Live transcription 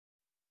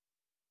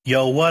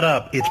Yo, what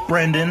up? It's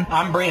Brendan.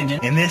 I'm Brandon.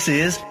 And this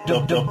is the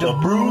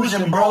Brews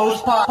and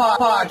Bros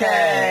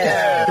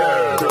Podcast.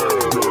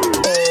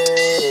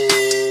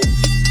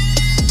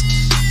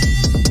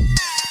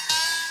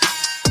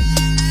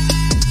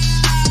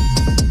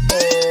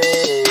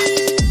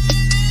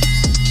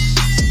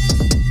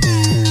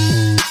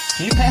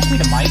 Can you pass me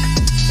the mic?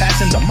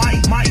 Passing the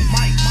mic.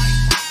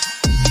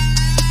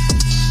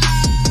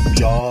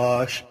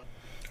 Gosh.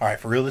 All right,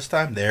 for real this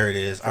time? There it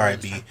is. All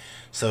right, B.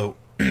 So,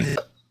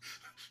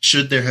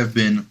 should there have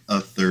been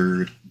a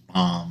third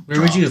bomb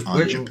Where would you have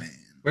Japan?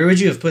 Where would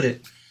you have put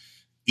it?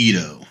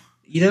 Edo.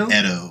 Edo?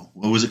 Edo.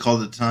 What was it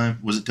called at the time?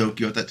 Was it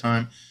Tokyo at that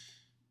time?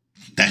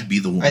 That'd be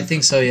the one. I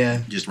think so,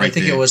 yeah. Just right I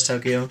think there. it was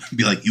Tokyo.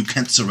 Be like, you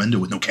can't surrender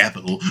with no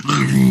capital.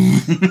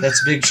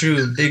 That's big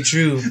true.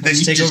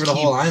 Just take over the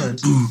whole island.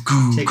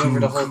 Take over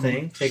the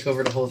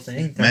whole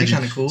thing. That'd Imagine be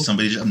kind of cool.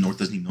 somebody just up north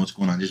doesn't even know what's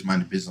going on. Just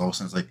mind their business. All of a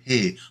sudden it's like,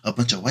 hey, a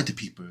bunch of white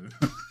people.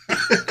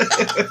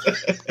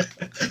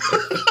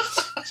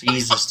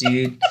 Jesus,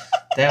 dude.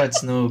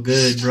 That's no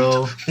good,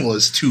 bro.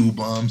 Was 2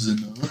 bombs in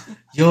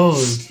Yo,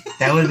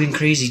 that would have been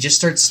crazy. Just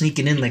start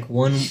sneaking in like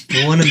one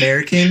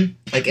American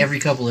like every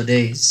couple of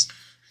days.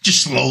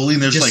 just slowly.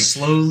 And there's Just like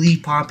slowly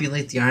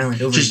populate the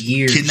island over just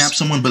years. kidnap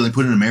someone, but they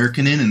put an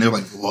American in, and they're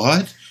like,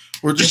 what?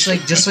 Or just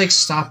like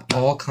stop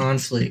all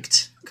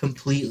conflict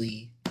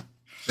completely,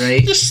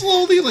 right? just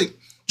slowly like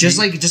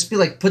Just be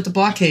like, put the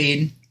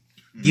blockade,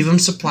 give them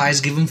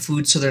supplies, give them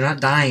food so they're not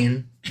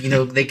dying. You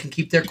know, they can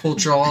keep their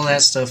culture, all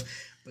that stuff.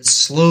 But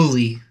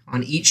slowly,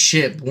 on each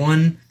ship,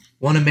 one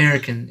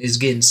American is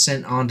getting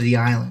sent onto the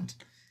island.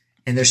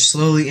 And they're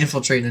slowly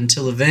infiltrating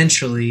until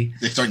eventually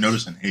they start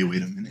noticing, hey,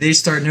 wait a minute. they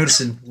start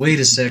noticing, wait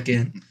a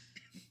second.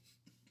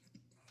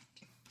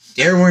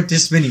 There weren't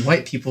this many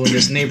white people in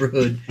this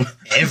neighborhood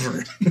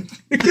ever.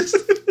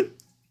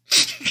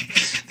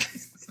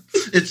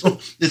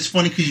 It's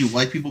funny because you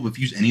white people, but if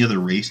you use any other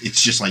race,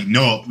 it's just like,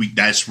 no,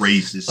 that's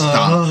racist.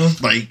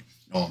 Stop. Like,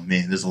 oh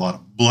man, there's a lot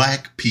of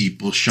black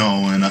people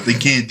showing up. They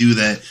can't do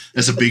that.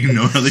 That's a big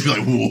no. They'd be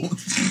like, whoa.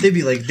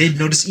 They'd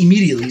notice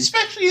immediately.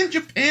 Especially in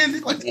Japan,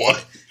 they're like,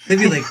 what? They'd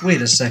be like,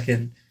 wait a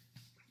second.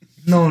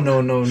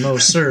 No,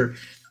 sir.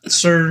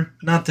 Sir,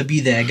 not to be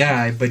that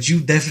guy, but you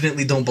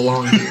definitely don't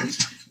belong here.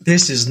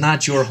 This is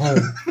not your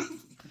home.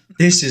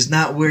 This is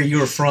not where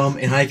you're from,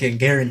 and I can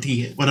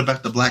guarantee it. What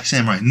about the black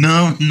samurai?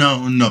 No.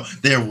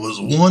 There was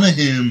one of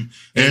him.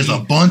 There's a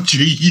bunch of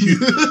you.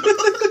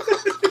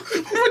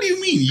 What do you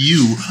mean,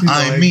 you?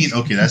 I mean,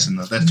 okay, that's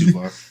enough. That's too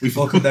far.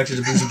 Welcome back to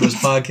the Brews and Bros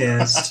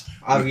podcast.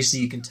 Obviously,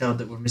 you can tell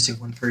that we're missing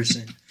one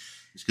person.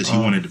 It's because he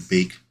wanted to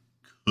bake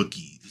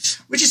cookies.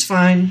 Which is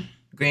fine,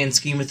 grand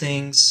scheme of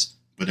things.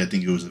 But I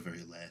think it was a very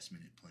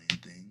last-minute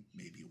planned thing.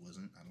 Maybe it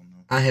wasn't. I don't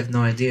know. I have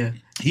no idea.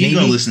 He ain't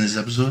gonna listen to this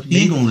episode.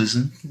 He ain't gonna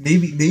listen.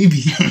 Maybe.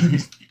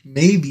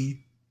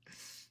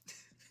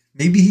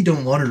 Maybe he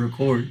don't want to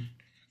record.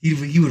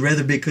 He would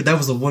rather be, because that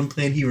was the one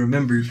plan he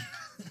remembered.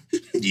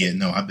 Yeah,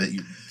 no, I bet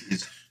you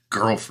his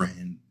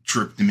girlfriend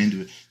tricked him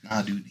into it.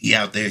 Nah, dude, he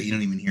out there. He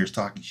don't even hear us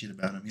talking shit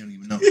about him. He don't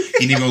even know. He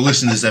ain't even gonna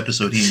listen to this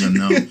episode. He ain't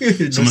gonna know.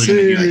 Someone's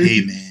gonna be like,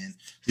 hey, man.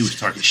 He was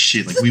talking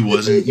shit like we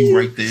wasn't. You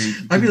right there.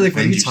 I'd be like,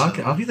 what are you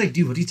talking? I'll be like,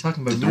 dude, what are you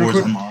talking about? The door's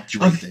unlocked. You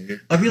right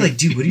there. I'll be like,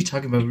 dude, what are you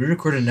talking about? We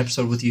recorded an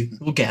episode with you.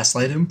 We'll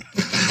gaslight him.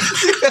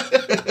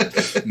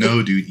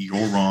 No, dude,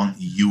 you're wrong.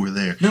 You were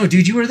there. No,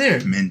 dude, you were there.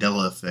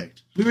 Mandela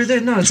effect. We were there.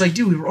 No, it's like,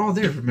 dude, we were all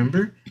there.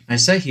 Remember? I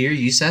sat here,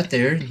 you sat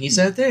there, and he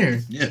sat there.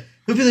 Yeah.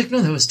 He'll be like,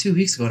 no, that was 2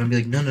 weeks ago. And I'll be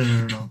like,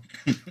 no.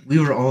 We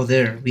were all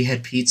there. We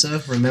had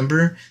pizza.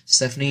 Remember?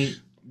 Stephanie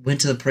went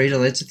to the Parade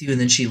of Lights with you,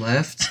 and then she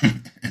left. You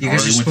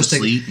guys were supposed to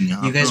sleep.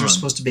 You guys were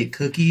supposed to bake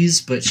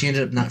cookies, but she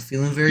ended up not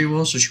feeling very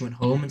well, so she went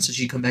home, and so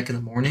she'd come back in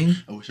the morning.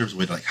 I wish there was a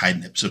way to like hide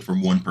an episode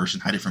from one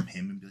person, hide it from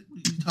him, and be like, what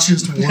are you talking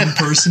just one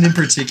person in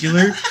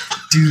particular,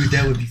 dude.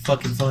 That would be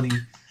fucking funny.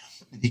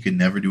 And he could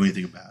never do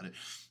anything about it.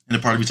 And the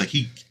part of me's like,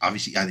 he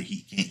obviously either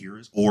he can't hear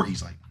us, or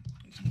he's like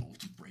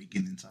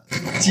breaking inside.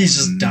 He's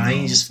just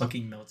dying, just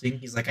fucking melting.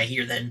 He's like, I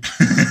hear them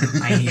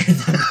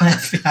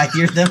laughing. I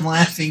hear them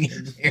laughing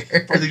in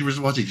there. I think we're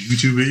just watching a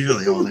YouTube video.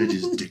 Like, oh, they're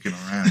just dicking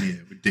around.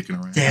 Yeah, we're dicking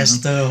around. That's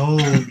the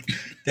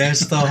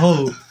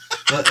hope.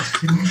 But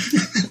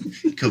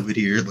COVID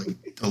here at like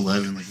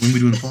 11. Like, when we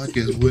doing a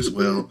podcast, boys?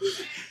 Well,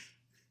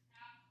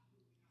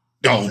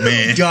 oh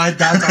man,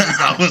 God,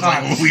 I was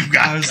like, we've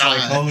got. I was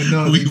like, oh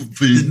no,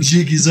 the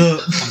jig is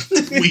up.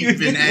 We've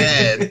been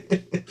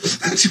had.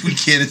 We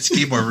can't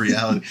escape our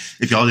reality.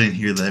 If y'all didn't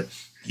hear that,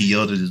 he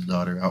yelled at his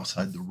daughter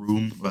outside the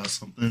room about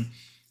something.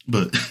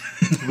 But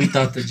we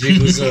thought the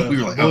jig was up. We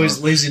were like,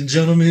 boys, ladies and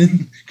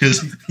gentlemen,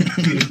 because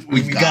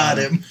we got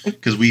him.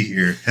 Because we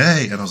hear,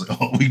 hey, and I was like,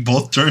 oh, we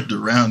both turned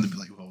around to be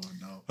like, oh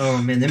no.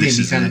 Oh man, that made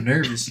me kind of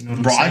nervous. You know what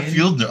I'm saying?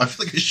 I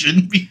feel like I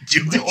shouldn't be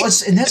doing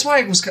it. And that's why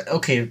it was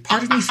okay.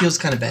 Part of me feels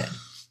kind of bad.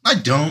 I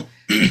don't.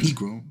 He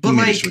grown. But he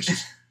made like, his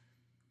choices.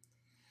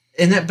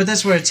 But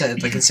that's where it's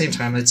at. Like at the same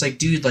time, it's like,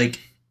 dude, like,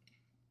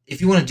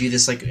 if you want to do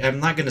this, like, I'm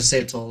not gonna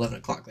stay up till 11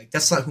 o'clock. Like,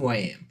 that's not who I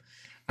am.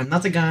 I'm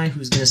not the guy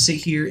who's gonna sit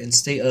here and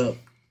stay up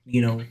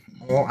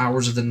all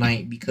hours of the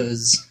night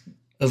because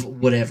of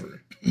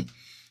whatever.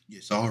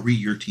 Yeah, sorry,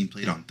 your team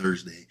played on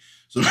Thursday.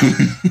 So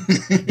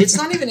It's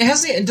not even.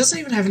 It doesn't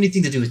even have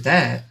anything to do with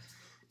that.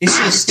 It's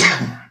just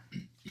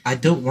I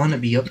don't want to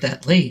be up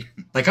that late.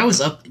 Like I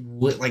was up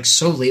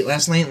so late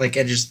last night. Like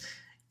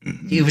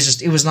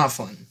it was not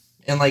fun.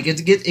 And like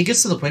it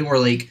gets to the point where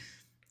like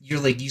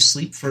you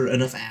sleep for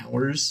enough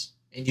hours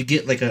and you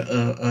get like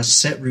a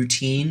set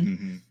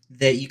routine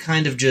that you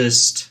kind of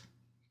just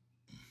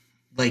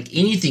like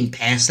anything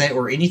past that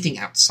or anything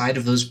outside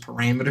of those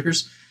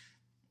parameters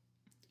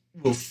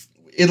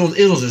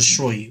it'll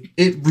destroy you.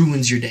 It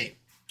ruins your day.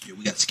 Yeah,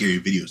 we got scary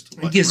videos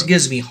to watch. It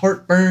gives me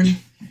heartburn.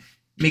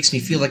 Makes me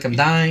feel like I'm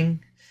dying.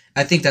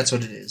 I think that's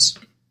what it is.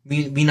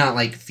 We not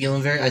like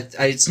feeling very.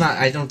 It's not.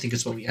 I don't think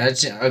it's what we. I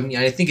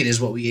think it is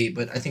what we ate,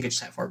 but I think I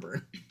just have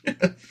heartburn. You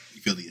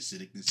feel the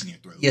acidicness in your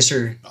throat. Yes,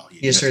 sir. Oh, yeah,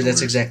 yes, sir.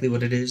 That's exactly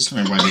what it is.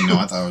 Everybody didn't know.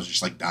 I thought I was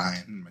just like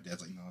dying. And my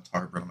dad's like, "No, it's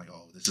heartburn." I'm like,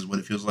 "Oh, this is what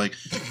it feels like."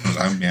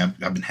 I've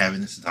been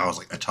having this since I was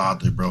like a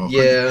toddler, bro.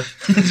 Yeah,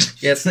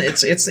 yeah.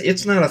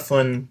 It's not a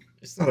fun.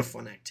 It's not a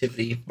fun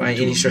activity by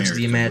any stretch of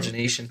the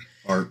imagination.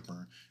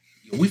 Heartburn.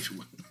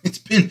 It's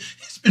been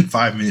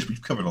 5 minutes.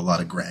 We've covered a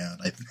lot of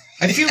ground.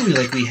 I feel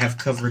like we have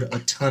covered a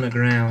ton of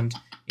ground,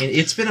 and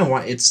it's been a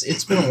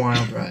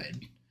wild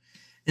ride.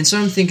 And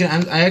so I'm thinking,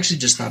 I actually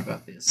just thought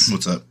about this.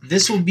 What's up?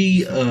 This will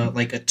be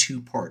like a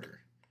two-parter.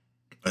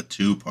 A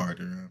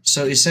two-parter.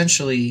 So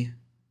essentially,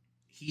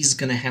 he's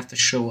gonna have to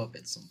show up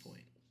at some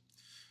point,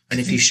 and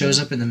if he shows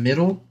up in the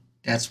middle,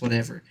 that's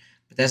whatever.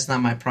 But that's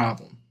not my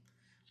problem.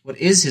 What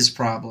is his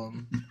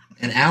problem,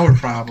 and our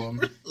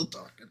problem,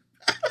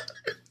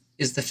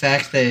 is the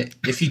fact that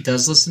if he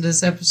does listen to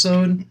this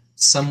episode,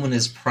 someone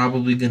is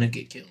probably gonna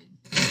get killed.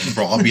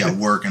 Bro, I'll be at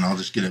work and I'll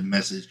just get a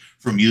message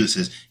from you that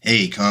says,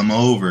 "Hey, come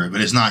over,"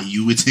 but it's not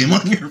you; it's him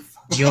on your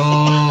phone.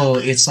 Yo,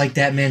 it's like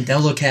that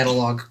Mandela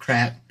catalog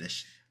crap.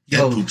 That's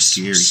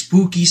scary.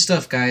 Spooky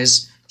stuff,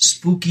 guys.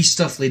 Spooky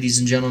stuff, ladies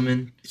and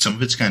gentlemen. Some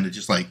of it's kind of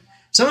just like.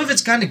 Some of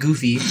it's kind of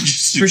goofy,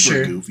 for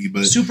sure. Goofy,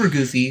 but super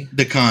goofy.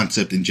 The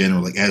concept in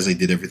general, like as they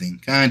did everything,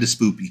 kind of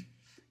spoopy.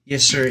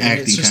 Yes, sir.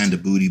 Acting kind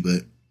of booty,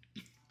 but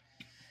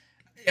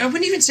I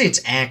wouldn't even say it's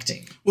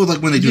acting. Well,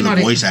 like when they do the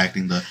voice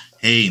acting,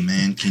 hey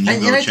man, can you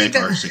go check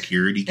our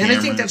security cameras?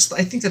 And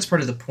I think that's part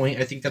of the point.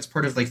 I think that's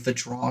part of like the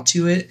draw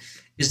to it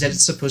is that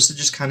it's supposed to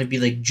just kind of be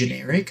like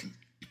generic,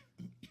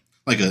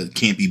 like a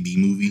campy B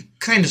movie,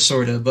 kind of,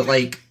 sort of, but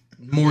like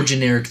more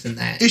generic than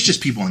that. It's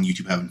just people on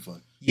YouTube having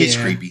fun. Yeah. It's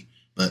creepy,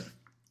 but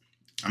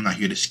I'm not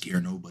here to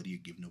scare nobody or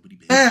give nobody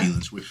bad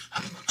feelings.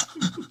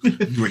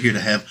 We're here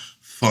to have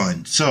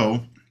fun.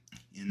 So,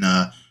 in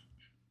the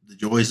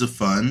joys of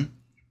fun,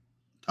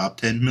 top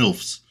 10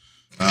 MILFs.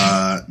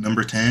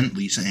 Number 10,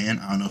 Lisa Ann.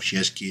 I don't know if she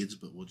has kids,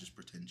 but we'll just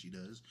pretend she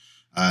does.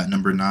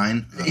 Number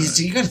 9.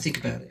 You got to think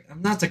about it.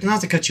 I'm not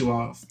to cut you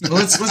off. But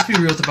let's be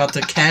real about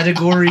the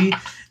category,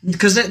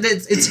 because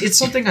it's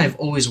something I've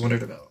always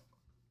wondered about.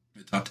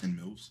 The top 10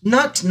 MILFs.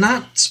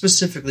 Not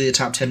specifically the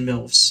top 10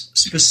 MILFs.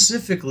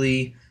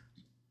 Specifically,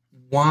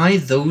 why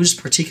those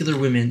particular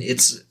women?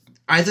 It's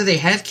either they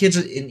have kids,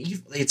 and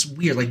it's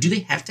weird. Like, do they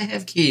have to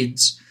have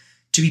kids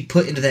to be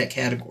put into that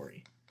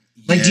category?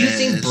 Like, yes, do you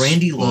think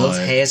Brandy Love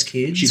has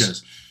kids? She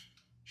does.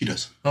 She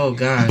does. Oh,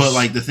 gosh. But,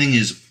 like, the thing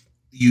is,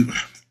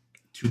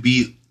 to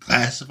be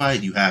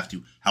classified, you have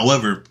to.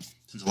 However,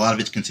 since a lot of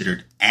it's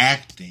considered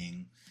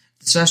acting,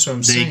 that's what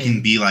I'm saying. They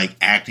can be, like,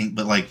 acting,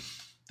 but, like,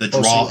 the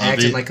draw of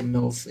acting it. like a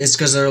MILF. It's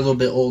because they're a little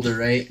bit older,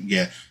 right?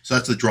 Yeah. So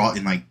that's the draw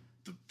in, like,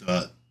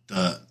 the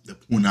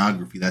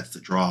pornography. That's the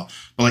draw.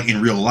 But, like,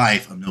 in real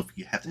life, a MILF,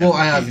 you have to have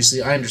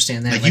I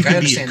understand that. Like, you can I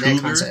understand be a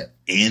that concept.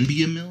 And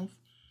be a MILF.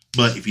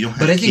 But if you don't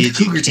have kids, I think kids,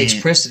 cougar takes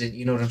precedent.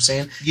 You know what I'm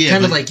saying? Yeah,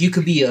 kind of like you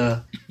could be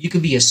a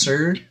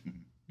sir,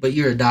 but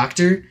you're a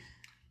doctor.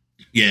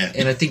 Yeah,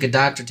 and I think a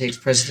doctor takes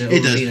precedent. It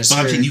over being a does. sir.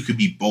 But I'm saying you could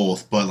be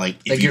both. But like,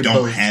 if you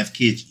don't have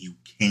kids, you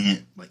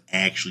can't like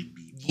actually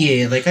be both.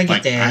 Yeah, like I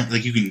get that.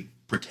 Like you can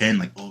pretend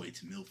like, oh,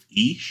 it's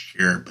MILF-y,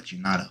 sure, but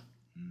you're not a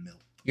MILF.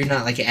 You're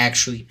not like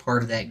actually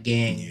part of that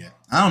gang. Yeah.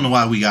 I don't know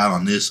why we got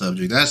on this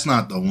subject. That's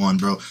not the one,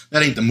 bro.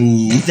 That ain't the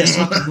move. That's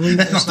not the move.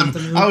 That's not the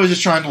move. I was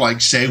just trying to like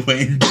segue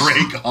and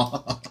break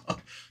off.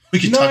 We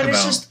could talk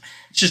about.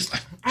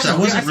 I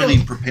wasn't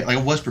really prepared. Like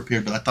I was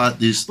prepared, but I thought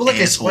this. But like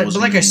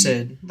I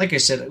said,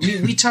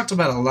 we talked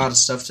about a lot of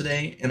stuff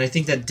today, and I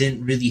think that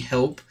didn't really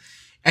help.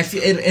 I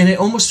feel, and it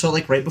almost felt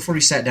like right before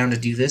we sat down to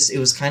do this, it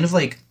was kind of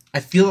like I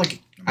feel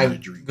like I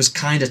was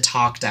kind of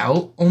talked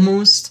out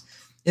almost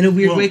in a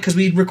weird way because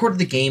we recorded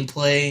the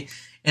gameplay.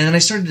 And then I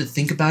started to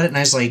think about it, and I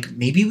was like,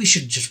 maybe we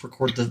should just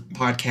record the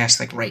podcast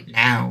like right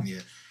now. Yeah,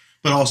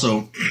 but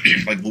also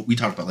like what we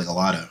talked about, like a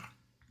lot of.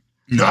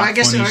 I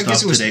guess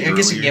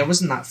it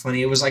wasn't not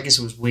funny. It was. I guess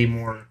it was way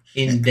more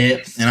in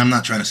depth. And I'm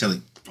not trying to say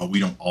like, oh,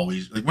 we don't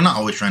always like. We're not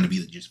always trying to be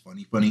like, just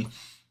funny.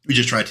 We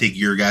just try to take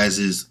your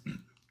guys's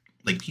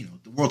like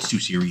the world's too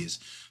serious.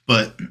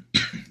 But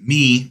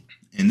me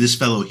and this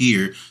fellow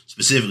here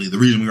specifically, the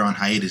reason we were on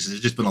hiatus is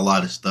there's just been a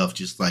lot of stuff,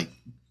 just like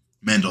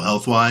mental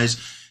health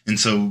wise. And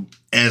so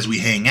as we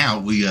hang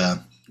out, we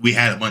we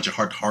had a bunch of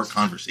heart-to-heart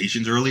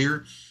conversations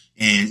earlier,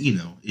 and, you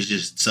know, it's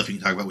just stuff you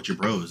can talk about with your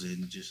bros,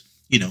 and just,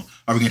 you know,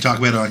 are we going to talk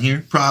about it on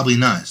here? Probably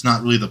not. It's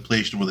not really the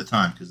place nor the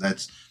time, because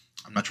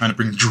I'm not trying to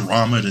bring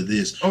drama to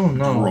this. Oh,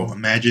 no. Bro,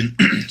 imagine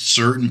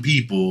certain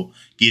people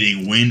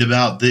getting wind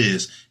about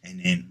this,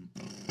 and then...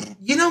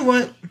 You know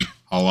what?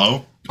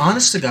 Hello?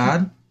 Honest to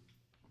God,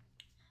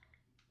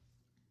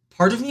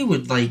 part of me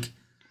would, like...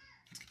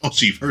 Oh,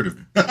 so you've heard of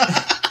him.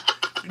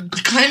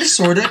 kind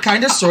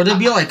of, sort of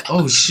be like,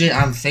 oh, shit,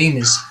 I'm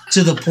famous.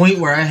 To the point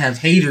where I have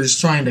haters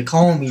trying to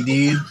call me,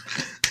 dude.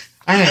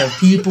 I have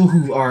people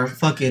who are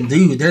fucking,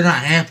 dude, they're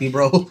not happy,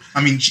 bro.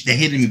 I mean, they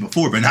hated me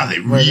before, but now they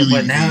really...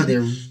 But now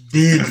they're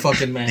big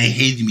fucking mad. They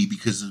hated me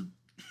because of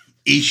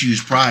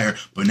issues prior,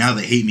 but now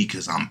they hate me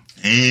because I'm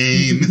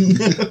fame.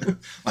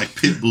 Like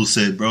Pitbull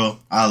said, bro,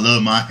 I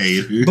love my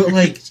haters. But,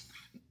 like,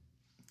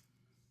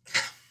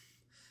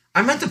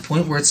 I'm at the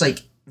point where it's like,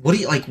 what do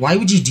you, like, why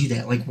would you do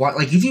that? Like, why,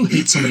 like, if you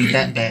hate somebody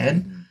that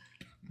bad,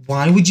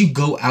 why would you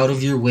go out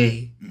of your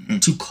way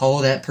to call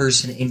that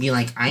person and be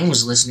like, I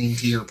was listening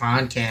to your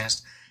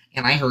podcast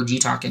and I heard you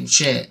talking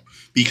shit?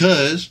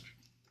 Because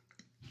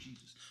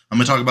I'm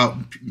going to talk about,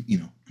 you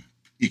know,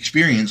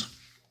 experience.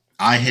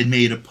 I had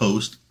made a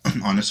post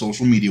on a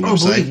social media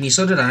website. Oh, believe me,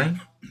 so did I.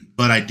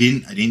 But I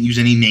didn't use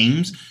any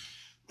names.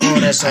 Oh,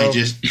 that's so...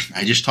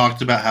 I just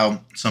talked about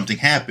how something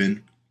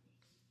happened,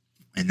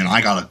 and then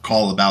I got a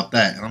call about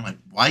that, and I'm like,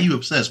 why are you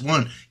obsessed?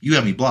 One, you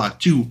have me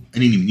blocked. Two, I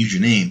didn't even use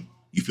your name.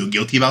 You feel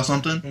guilty about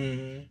something?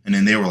 Mm-hmm. And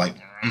then they were like,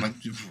 I'm like,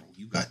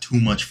 you got too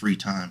much free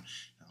time.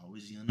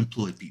 Always the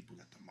unemployed people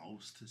got the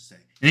most to say.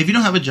 And if you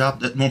don't have a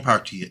job, that more power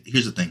to you.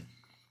 Here's the thing.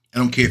 I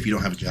don't care if you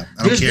don't have a job.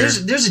 I don't care.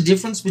 There's a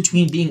difference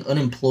between being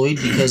unemployed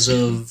because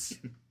of,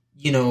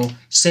 you know,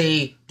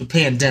 say the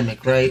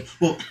pandemic, right?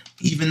 Well,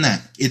 even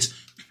that.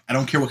 I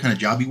don't care what kind of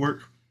job you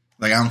work.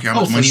 Like, I don't care how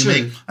much money you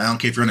make. I don't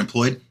care if you're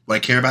unemployed. What I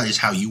care about is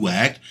how you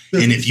act.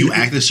 And if you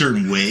act a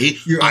certain way,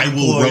 I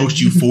will roast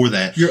you for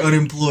that. You're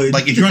unemployed.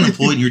 Like, if you're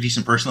unemployed and you're a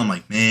decent person, I'm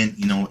like, man,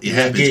 you know, it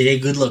happens. Yeah,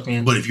 good luck,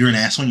 man. But if you're an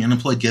asshole and you're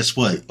unemployed, guess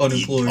what?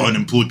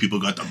 Unemployed people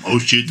got the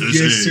most shit to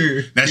say.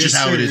 Sir. That's just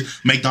how it is.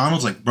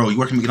 McDonald's, like, bro, you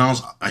work at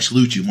McDonald's, I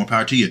salute you. More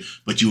power to you.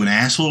 But you an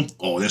asshole?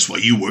 Oh, that's why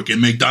you work at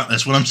McDonald's.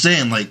 That's what I'm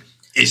saying. Like,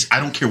 I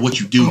don't care what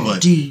you do,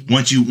 but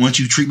once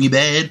you treat me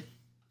bad,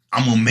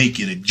 I'm going to make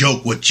it a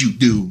joke what you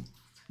do.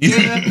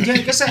 Yeah, I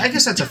guess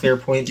that's a fair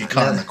point. You're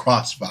caught in the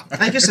crossfire.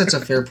 I guess that's a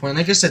fair point.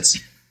 I guess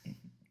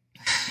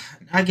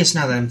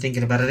now that I'm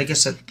thinking about it, I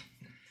guess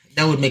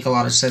that would make a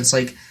lot of sense.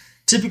 Like,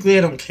 typically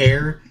I don't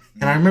care,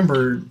 and I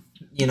remember,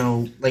 you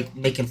know, like,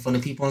 making fun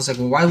of people, and it's like,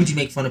 well, why would you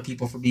make fun of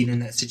people for being in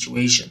that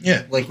situation?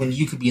 Yeah. Like, when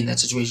you could be in that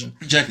situation.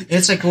 Exactly. And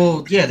it's like,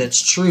 well, yeah, that's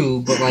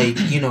true, but, like,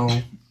 you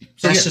know,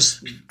 that's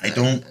just... I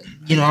don't...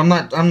 You know, I'm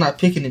not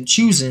picking and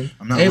choosing.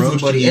 I'm not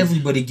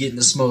everybody getting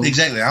the smoke.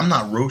 Exactly. I'm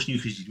not roasting you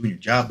because you're doing your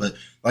job, but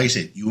like I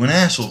said, you an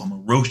asshole. I'm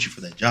gonna roast you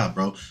for that job,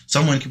 bro.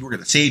 Someone could work at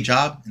the same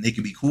job and they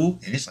could be cool,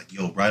 and it's like,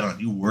 yo, right on,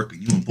 you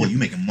working, you employed, you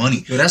making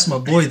money. Yo, that's my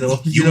boy though.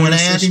 You an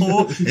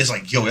asshole? It's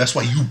like, yo, that's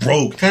why you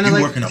broke. Kinda you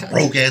like, working a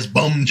broke ass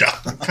bum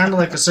job. Kind of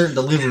like a certain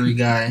delivery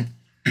guy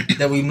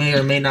that we may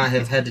or may not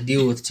have had to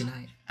deal with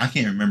tonight. I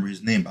can't remember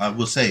his name, but I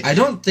will say, I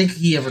don't think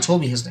he ever told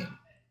me his name.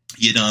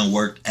 He done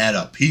worked at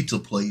a pizza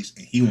place,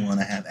 and he want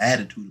to have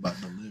attitude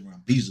about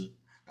delivering pizza.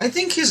 I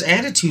think his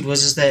attitude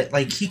was that,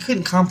 like, he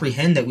couldn't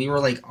comprehend that we were,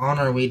 like, on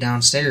our way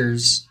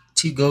downstairs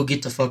to go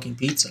get the fucking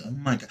pizza. Oh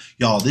my god,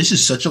 y'all! This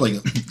is such a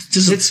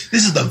this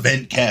is the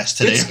vent cast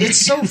today.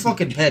 It's so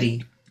fucking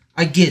petty.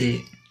 I get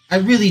it. I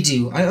really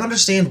do. I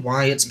understand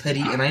why it's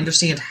petty, and I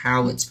understand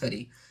how it's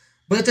petty.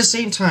 But at the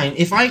same time,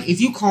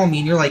 if you call me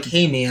and you're like,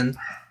 hey man,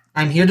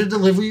 I'm here to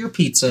deliver your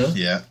pizza.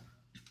 Yeah.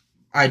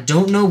 I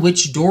don't know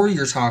which door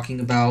you're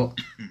talking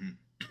about.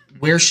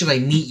 Where should I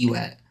meet you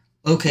at?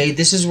 Okay,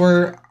 this is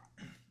where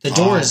the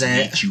door is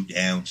at. Meet you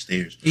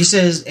downstairs. He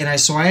says,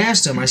 so I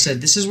asked him, I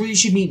said, this is where you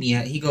should meet me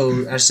at.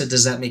 I said,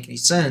 does that make any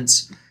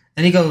sense?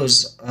 And he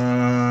goes,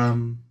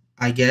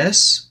 I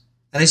guess.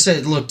 And I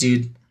said, look,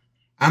 dude,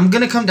 I'm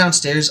going to come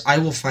downstairs. I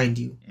will find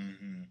you.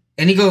 Mm-hmm.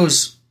 And he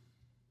goes,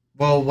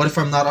 well, what if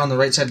I'm not on the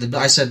right side of the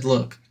building? I said,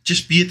 look.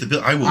 Just be at the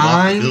building. I will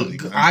walk the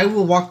building. I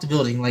will walk the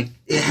building. Like,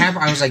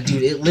 I was like,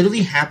 dude, it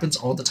literally happens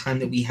all the time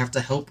that we have to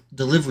help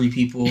delivery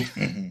people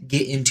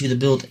get into the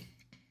building.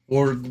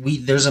 Or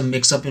there's a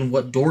mix-up in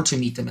what door to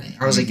meet them at.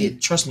 I was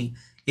like, trust me,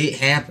 it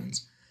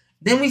happens.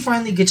 Then we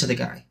finally get to the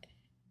guy.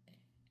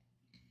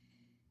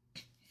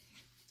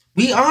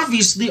 We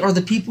obviously are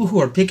the people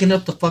who are picking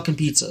up the fucking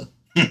pizza.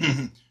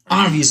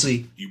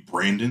 Obviously. You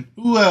Brandon?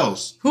 Who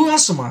else? Who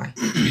else am I?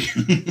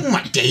 Am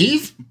I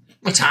Dave?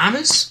 Am I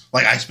Thomas?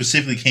 Like, I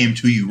specifically came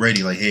to you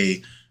ready, like,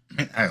 hey,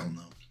 I don't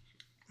know.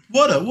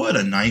 What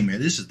a nightmare.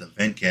 This is the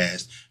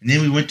Ventcast. And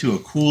then we went to a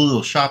cool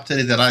little shop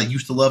today that I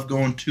used to love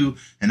going to,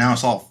 and now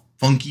it's all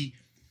funky.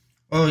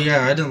 Oh,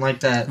 yeah, I didn't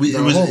like that. The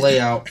whole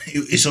layout.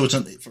 So it's,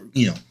 for,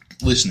 you know,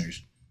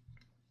 listeners,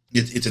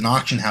 it's an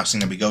auction house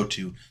thing that we go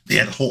to. They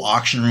had a whole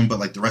auction room, but,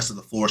 like, the rest of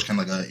the floor is kind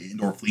of like an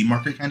indoor flea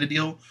market kind of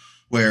deal,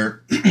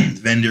 where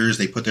vendors,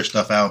 they put their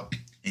stuff out,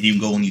 and you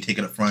can go and you take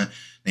it up front.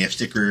 They have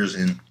stickers,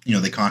 and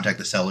they contact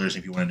the sellers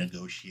if you want to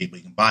negotiate, but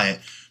you can buy it.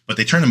 But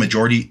they turn the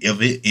majority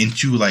of it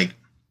into like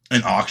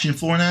an auction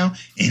floor now,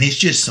 and it's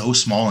just so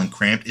small and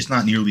cramped. It's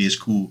not nearly as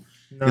cool.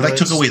 No, they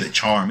took away the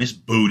charm. It's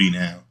booty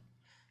now.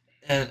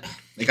 And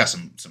they got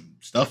some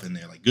stuff in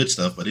there, like good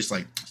stuff, but it's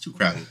too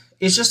crowded.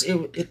 It's just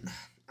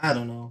I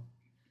don't know.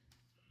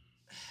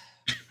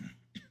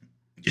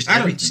 I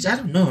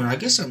don't know. I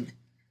guess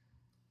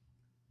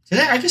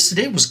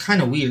today was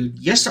kind of weird.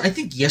 I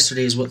think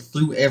yesterday is what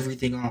threw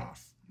everything off.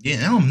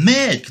 Yeah, I'm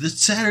mad because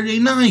it's Saturday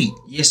night.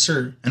 Yes,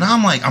 sir. And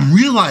I'm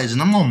realizing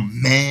I'm all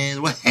mad.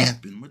 What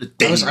happened? What the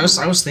day?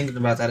 I was thinking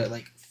about that at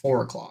like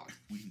 4:00.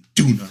 We didn't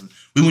do nothing.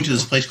 We went to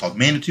this place called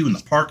Manitou, and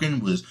the parking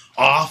was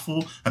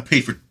awful. I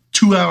paid for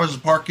 2 hours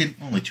of parking,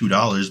 only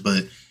 $2,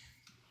 but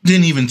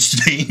didn't even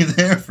stay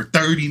there for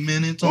 30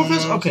 minutes.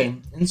 Okay,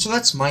 and so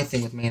that's my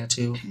thing with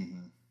Manitou. Mm-hmm.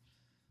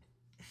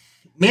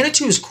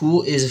 Manitou is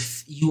cool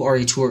if you are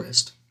a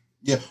tourist.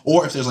 Yeah,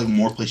 or if there's like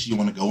more places you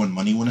want to go and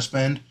money you want to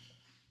spend.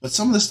 But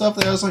some of the stuff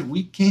that I was like,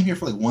 we came here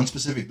for like one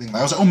specific thing.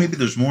 I was like, oh, maybe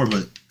there's more,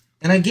 but...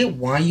 And I get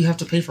why you have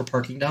to pay for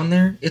parking down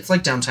there. It's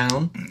like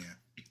downtown. Yeah.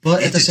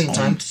 But at the same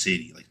time...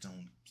 city, like its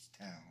own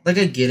town. Like,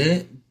 I get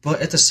it, but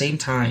at the same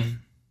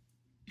time...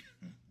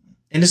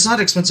 And it's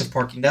not expensive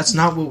parking. That's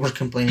not what we're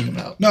complaining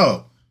about.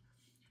 No.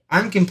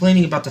 I'm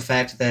complaining about the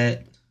fact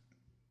that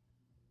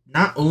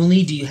not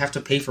only do you have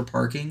to pay for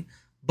parking...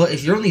 But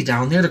if you're only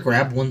down there to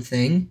grab one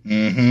thing,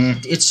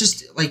 it's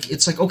just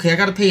it's like, okay, I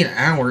got to pay an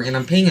hour, and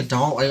I'm paying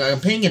 $1.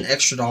 I'm paying an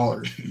extra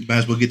 $1. You might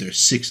as well get there at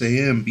 6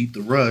 a.m., beat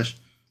the rush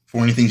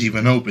before anything's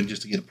even open,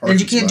 just to get a parking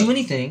And you can't do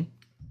anything.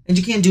 And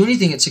you can't do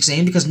anything at 6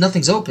 a.m. because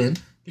nothing's open,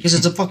 because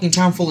it's a fucking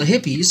town full of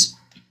hippies.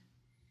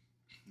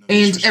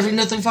 And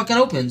nothing fucking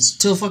opens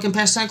till fucking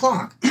past 10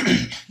 o'clock.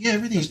 Yeah,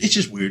 it's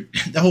just weird.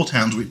 The whole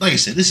town's weird. Like I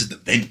said, this is the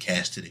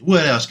Ventcast today.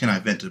 What else can I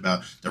vent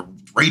about? The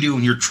radio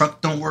in your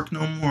truck don't work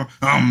no more?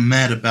 I'm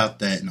mad about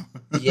that. No.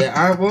 Yeah,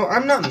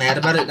 I'm not mad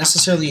about it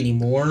necessarily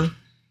anymore.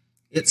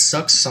 It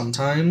sucks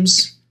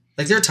sometimes.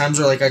 Like, there are times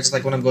where, like, I just,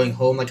 like, when I'm going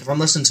home, like, if I'm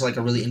listening to, like,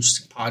 a really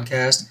interesting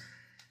podcast,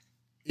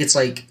 it's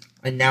like,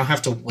 I now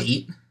have to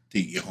wait.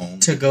 To get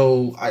home. To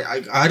go,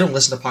 I don't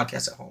listen to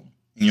podcasts at home.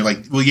 And you're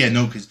like, well, yeah,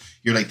 no, because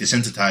you're like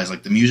desensitized.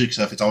 Like the music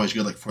stuff, it's always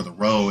good like for the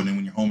road. And then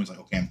when you're home, it's like,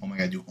 okay, I'm home. I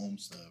gotta do home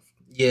stuff.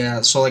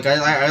 Yeah, so like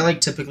I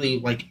like typically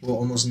like will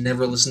almost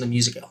never listen to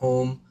music at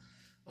home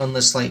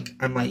unless like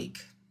I'm like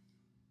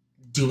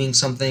doing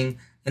something,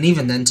 and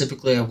even then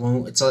typically I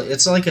won't. It's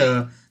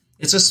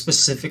a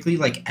specifically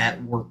like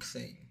at work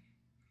thing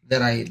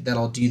that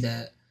I'll do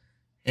that.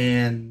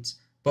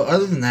 But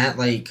other than that,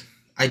 like.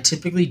 I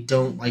typically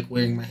don't like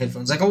wearing my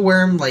headphones. Like, I'll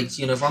wear them, like,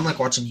 if I'm, like,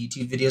 watching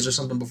YouTube videos or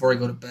something before I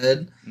go to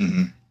bed.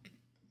 Mm-hmm.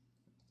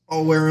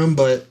 I'll wear them,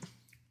 but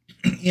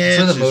yeah,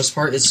 for the most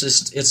part, it's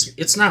just,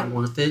 it's not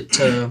worth it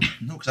to...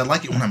 No, because I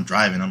like it when I'm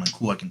driving. I'm like,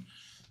 cool, I can,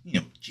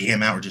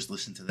 jam out or just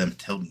listen to them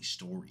tell me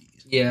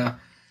stories. Yeah.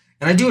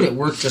 And I do it at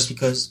work just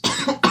because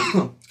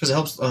it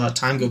helps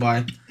time go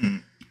by.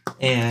 Mm.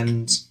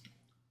 And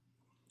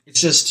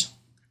it's just,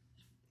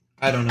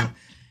 I don't know.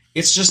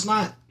 It's just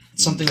not...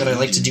 something that I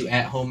like to do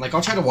at home. Like,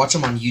 I'll try to watch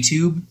them on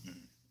YouTube.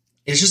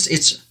 It's just,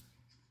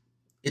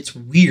 it's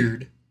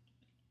weird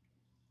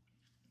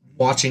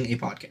watching a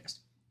podcast.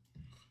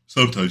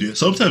 Sometimes, yeah.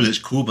 Sometimes it's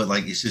cool, but,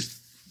 like, it's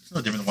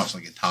no different than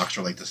watching, like, a talk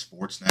show, like, the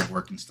sports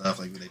network and stuff,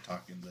 like, where they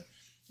talking, but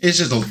it's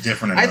just a little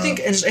different enough. I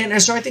think,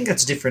 and so I think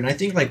that's different. I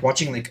think, like,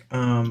 watching,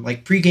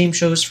 like pre-game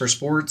shows for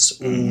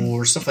sports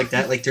or stuff like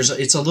that, like,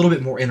 it's a little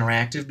bit more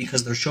interactive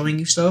because they're showing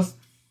you stuff.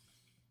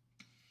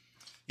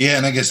 Yeah,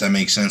 and I guess that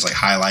makes sense, like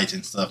highlights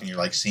and stuff, and you're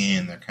like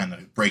seeing they're kind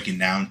of breaking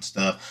down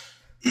stuff.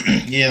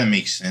 Yeah, that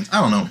makes sense. I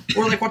don't know.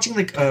 Or like watching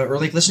or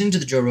listening to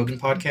the Joe Rogan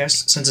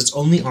podcast, since it's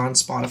only on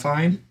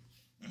Spotify,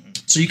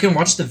 so you can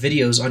watch the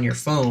videos on your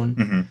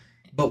phone.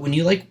 But when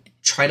you like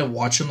try to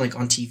watch them like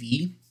on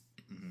TV,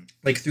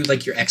 like through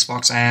like your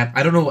Xbox app,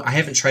 I don't know. I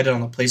haven't tried it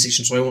on the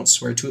PlayStation, so I won't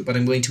swear to it. But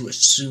I'm going to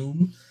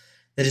assume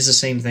that it's the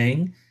same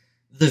thing.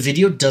 The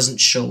video doesn't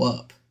show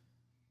up;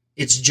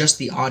 it's just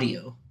the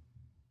audio.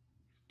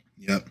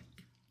 Yep.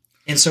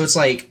 And so it's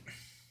like,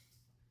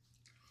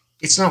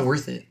 it's not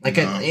worth it. Like,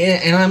 no.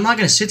 And I'm not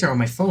going to sit there on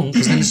my phone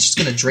because then it's just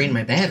going to drain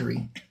my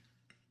battery.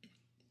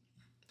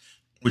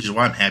 Which is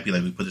why I'm happy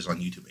like we put this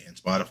on YouTube and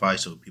Spotify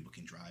so people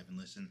can drive and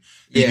listen.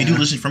 And if you do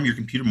listen from your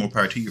computer, more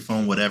power to your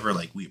phone, whatever.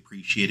 Like we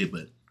appreciate it,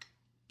 but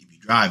if you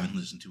drive and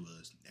listen to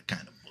us, that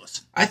kind of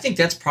busting. I think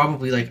that's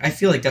probably like I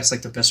feel like that's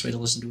like the best way to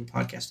listen to a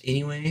podcast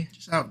anyway.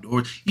 Just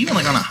outdoors, even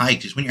like on a hike,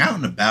 just when you're out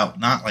and about,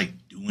 not like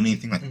doing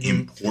anything like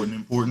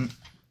important.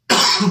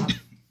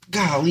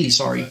 Golly,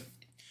 sorry.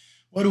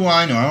 What do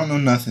I know? I don't know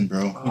nothing,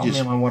 bro. Oh,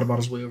 man, my water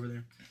bottle's way over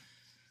there.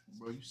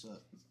 Bro, you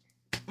suck.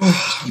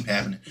 Just keep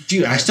having it.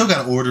 Dude, I still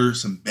got to order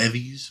some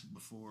bevies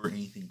before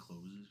anything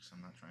closes. Cause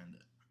I'm not trying to...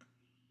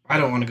 I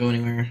don't want to go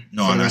anywhere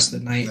for the rest of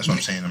the night. That's what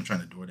I'm saying. I'm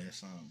trying to DoorDash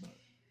something,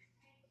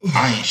 but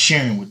I ain't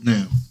sharing with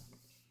them.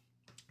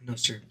 No,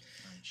 sir.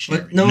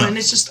 But no, and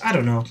it's just, I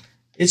don't know.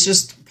 It's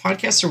just,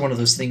 podcasts are one of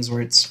those things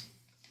where it's...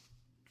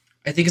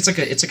 I think it's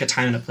like a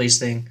time and a place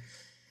thing.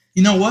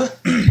 You know what?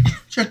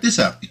 Check this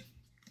out.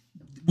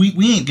 We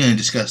ain't gonna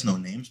discuss no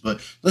names,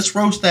 but let's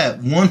roast that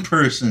one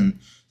person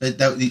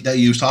that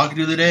you was talking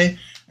to today,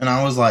 and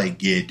I was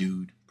like, yeah,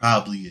 dude,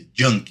 probably a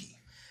junkie.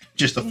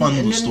 Just a fun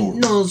little story.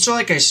 No, so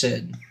like I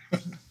said,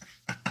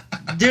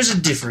 there's a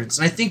difference.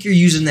 And I think you're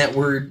using that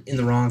word in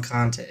the wrong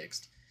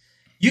context.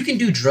 You can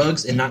do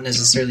drugs and not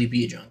necessarily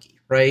be a junkie,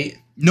 right?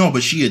 No,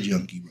 but she a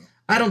junkie, bro.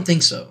 I don't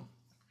think so.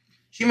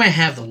 She might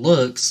have the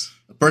looks.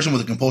 A person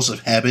with a compulsive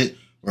habit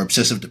or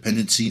obsessive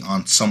dependency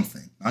on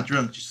something. Not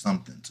drugs, just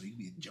something. So you could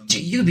be a junkie.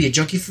 You could be a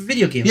junkie for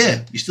video games.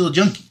 Yeah, you're still a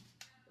junkie.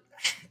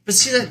 But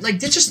see that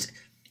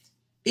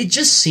it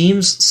just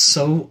seems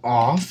so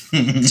off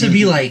to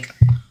be like,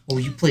 oh,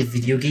 you play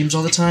video games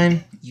all the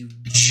time, you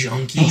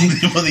junkie.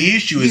 Well, the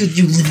issue is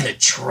you live in a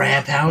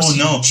trap house. Oh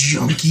no, you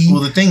junkie.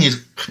 Well, the thing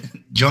is,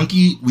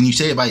 junkie. When you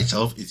say it by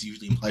itself, it's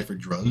usually implied for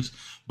drugs.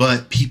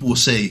 But people will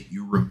say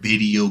you're a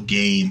video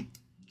game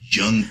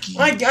junkie.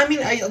 Well, I mean,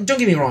 don't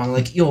get me wrong.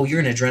 Like, yo, you're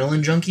an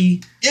adrenaline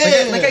junkie.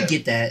 Yeah, like I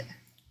get that.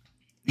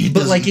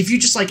 But like, if you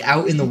just like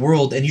out in the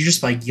world and you're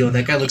just like, yo,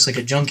 that guy looks like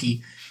a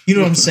junkie. You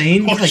know what I'm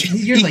saying?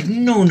 You're like,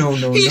 no.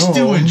 He's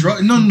doing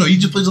drugs. No. He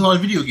just plays a lot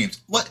of video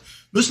games. What?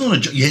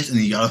 Listen to yes, and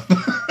then you gotta.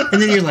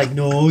 And then you're like,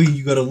 no,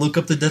 you gotta look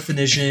up the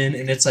definition,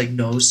 and it's like,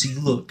 no, see,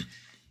 look.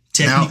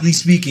 Technically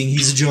speaking,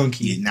 he's a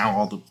junkie. Yeah, now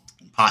all the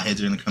potheads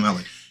are gonna come out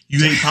like,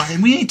 you ain't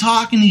pothead. We ain't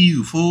talking to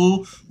you,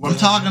 fool. I'm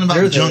talking about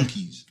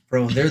junkies.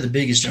 Bro, they're the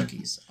biggest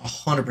junkies.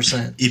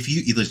 100%. If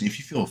you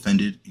feel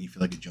offended and you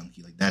feel like a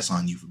junkie, like that's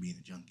on you for being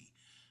a junkie.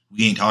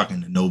 We ain't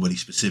talking to nobody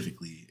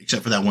specifically,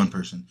 except for that one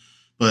person.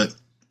 But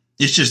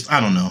it's just,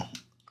 I don't know.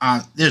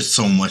 There's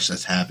so much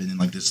that's happened in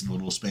like this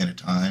little span of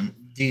time.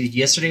 Dude,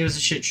 yesterday was a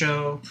shit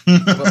show,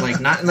 but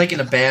like not like in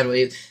a bad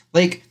way.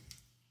 Like,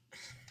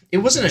 it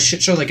wasn't a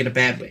shit show like in a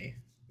bad way.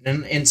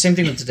 And same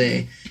thing with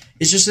today.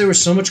 It's just there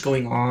was so much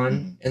going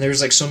on, and there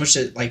was like so much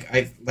that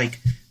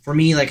for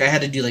me, like I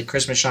had to do like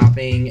Christmas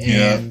shopping,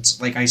 and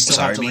like I still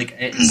have to like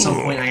at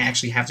some point I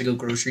actually have to go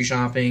grocery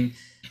shopping,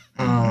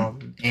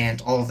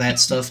 and all of that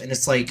stuff. And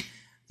it's like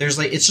there's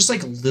like it's just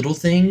like little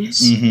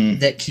things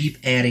that keep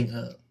adding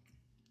up,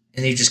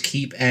 and they just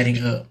keep adding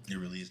up. It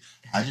really is.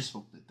 I just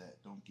hope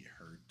that don't get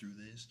heard through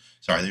this.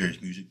 Sorry, there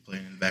is music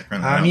playing in the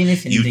background. I mean,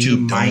 if anything,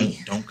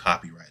 YouTube don't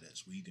copyright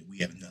us. We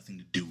have nothing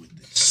to do with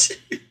this.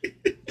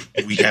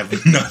 We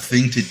have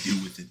nothing to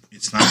do with it.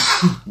 It's not.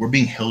 We're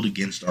being held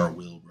against our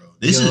will, bro.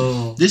 This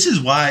is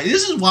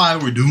why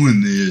we're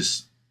doing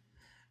this.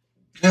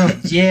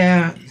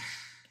 Yeah.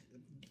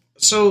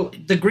 So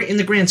in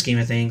the grand scheme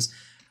of things,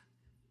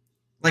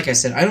 like I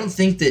said, I don't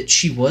think that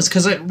she was,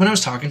 because when I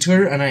was talking to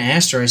her and I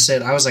asked her,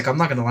 I was like, I'm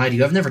not going to lie to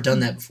you, I've never done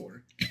that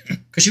before,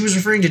 because she was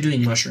referring to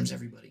doing mushrooms.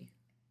 Everybody.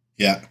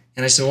 Yeah.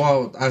 And I said,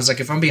 well, I was like,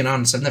 if I'm being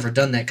honest, I've never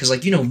done that, because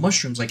like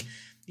mushrooms, like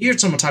you heard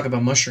someone talk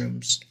about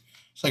mushrooms.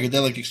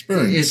 Psychedelic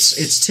experience.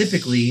 It's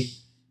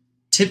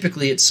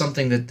typically it's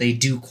something that they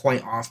do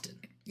quite often.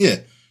 Yeah.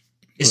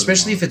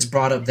 Especially if it's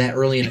brought up that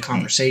early in a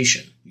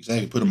conversation.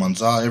 Exactly. Put them on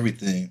za,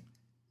 everything.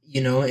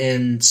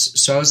 And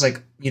so I was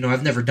like,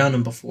 I've never done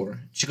them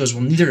before. She goes,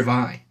 well, neither have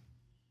I.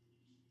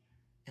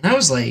 And I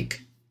was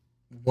like,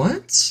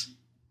 what?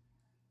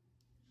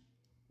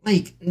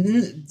 Like,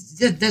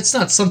 that's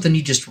not something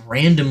you just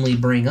randomly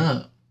bring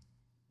up.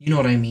 You know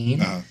what I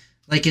mean? Uh-huh.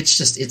 Like,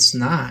 it's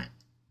not.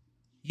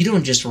 You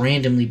don't just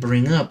randomly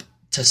bring up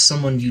to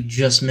someone you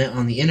just met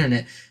on the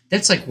internet.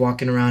 That's like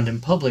walking around in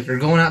public or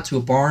going out to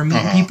a bar and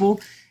meeting people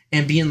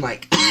and being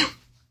like,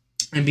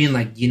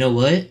 you know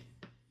what?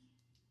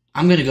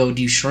 I'm going to go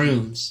do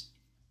shrooms.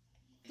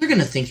 They're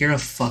going to think you're a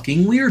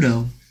fucking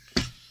weirdo.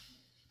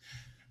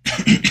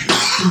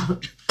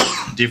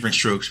 Different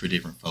strokes for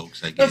different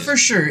folks, I guess. But for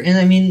sure. And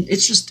I mean,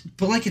 it's just,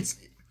 but like it's.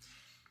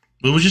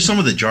 But it was just some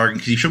of the jargon,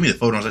 because you showed me the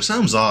photo and I was like,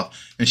 something's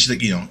off. And she's like,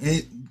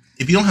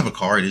 if you don't have a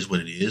car, it is what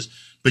it is.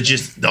 But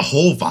just the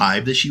whole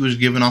vibe that she was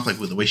giving off, like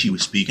with the way she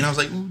was speaking, I was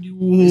like,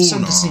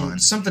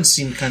 something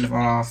seemed kind of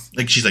off.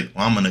 Like she's like,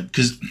 well, I'm gonna,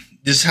 because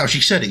this is how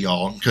she said it,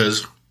 y'all.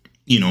 Because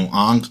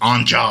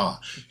on jaw,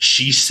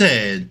 she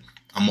said,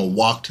 I'm gonna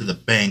walk to the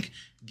bank,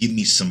 get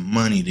me some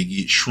money to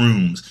get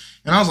shrooms.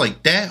 And I was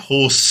like, that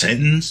whole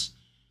sentence,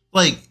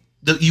 like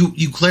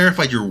you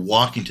clarified you're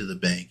walking to the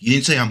bank. You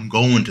didn't say I'm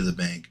going to the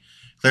bank.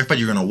 Clarified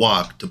you're gonna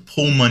walk to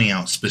pull money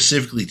out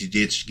specifically to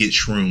get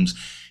shrooms.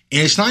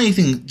 And it's not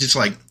anything just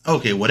like,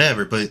 okay,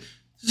 whatever, but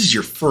this is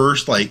your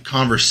first like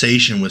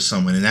conversation with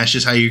someone, and that's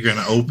just how you're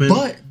gonna open.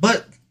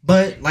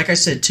 But like I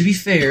said, to be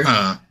fair,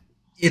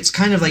 it's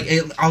kind of like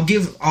I'll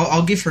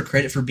give her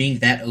credit for being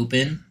that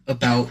open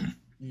about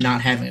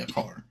not having a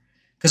car,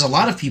 because a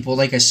lot of people,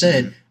 like I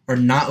said, are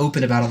not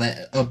open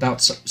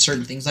about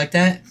certain things like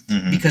that,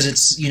 because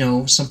it's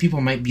some people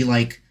might be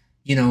like,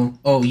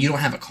 oh, you don't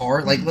have a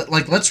car, like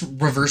let's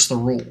reverse the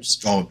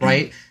rules,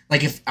 right?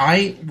 Like if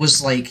I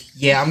was like,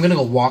 yeah, I'm gonna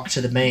go walk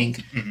to the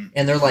bank,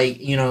 and they're like,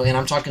 and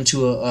I'm talking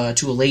to a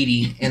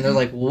lady, and they're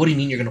like, well, what do you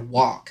mean you're gonna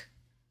walk?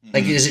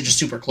 Like, is it just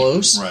super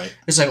close? Right.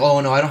 It's like, oh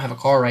no, I don't have a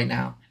car right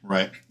now.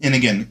 Right. And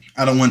again,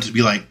 I don't want to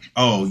be like,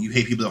 oh, you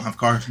hate people that don't have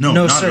cars. No,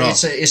 No, not sir. at all.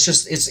 It's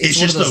just It's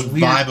one just of those the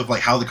weird vibe of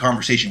like how the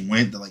conversation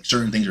went. That like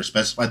certain things are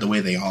specified the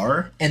way they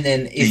are, and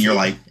then if and you're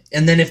like,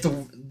 and then if the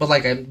but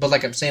like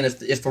I'm saying,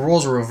 if the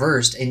roles are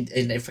reversed, and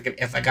if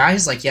a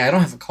guy's like, yeah, I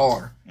don't have a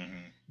car,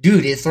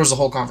 dude, it throws the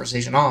whole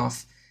conversation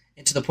off,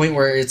 and to the point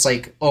where it's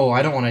like, oh,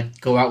 I don't want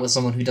to go out with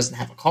someone who doesn't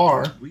have a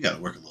car. we got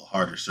to work a little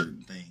harder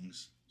certain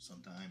things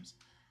sometimes.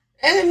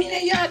 And I mean,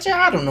 yeah,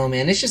 I don't know,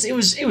 man. It's just it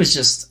was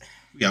just.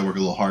 We got to work a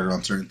little harder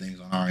on certain things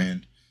on our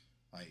end.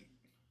 Like,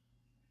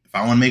 if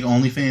I want to make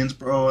OnlyFans,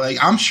 bro, like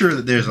I'm sure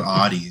that there's an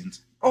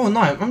audience. Oh no,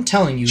 I'm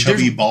telling you,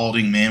 Chubby,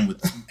 balding man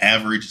with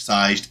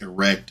average-sized,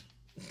 erect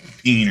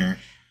peener.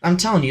 I'm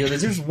telling you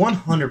that there's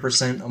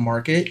 100% a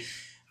market,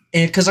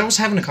 and because I was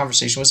having a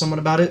conversation with someone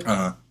about it,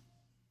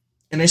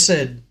 and I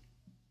said,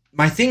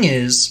 my thing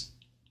is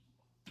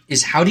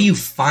how do you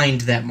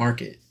find that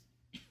market?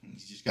 You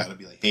just got to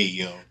be like, hey,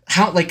 yo.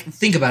 How, like,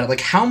 think about it.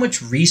 Like, how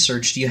much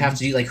research do you have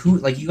to do? Like, who,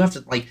 like, you have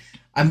to, like,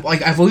 I'm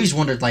like, I've always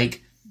wondered,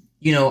 like,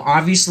 you know,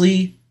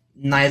 obviously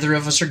neither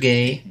of us are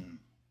gay.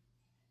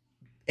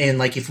 And,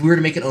 like, if we were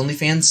to make an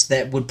OnlyFans,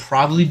 that would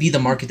probably be the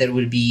market that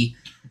would be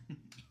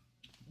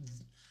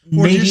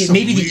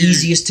maybe the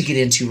easiest to get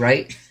into,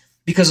 right?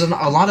 Because a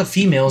lot of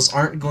females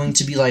aren't going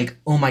to be like,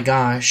 oh my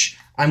gosh,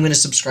 I'm going to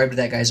subscribe to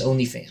that guy's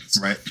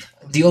OnlyFans. Right.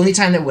 The only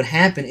time that would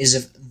happen is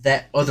if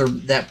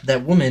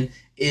that woman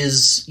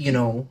is, you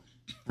know,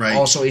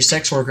 also a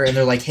sex worker, and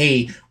they're like,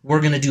 hey,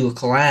 we're going to do a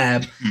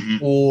collab,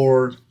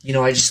 or, you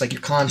know, I just like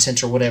your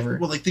content or whatever.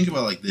 Well, like, think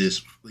about it like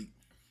this. Like,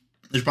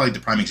 there's probably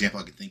the prime example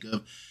I could think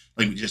of.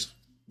 Like, just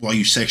while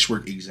you sex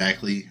work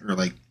exactly, or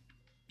like,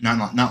 not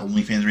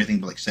OnlyFans or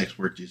anything, but like sex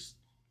work just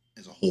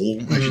as a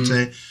whole, I should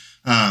say.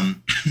 I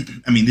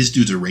mean, this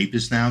dude's a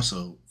rapist now,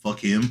 so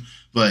fuck him.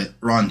 But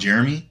Ron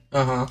Jeremy,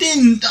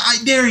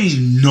 there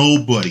ain't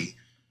nobody.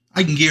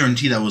 I can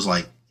guarantee that was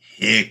like,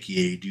 heck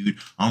yeah, dude,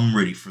 I'm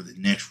ready for the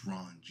next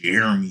Ron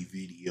Jeremy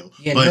video.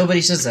 Yeah, but nobody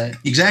says that.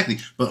 Exactly.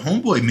 But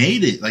Homeboy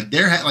made it. Like,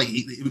 there had, like,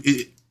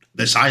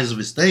 the size of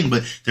his thing,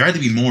 but there had to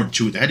be more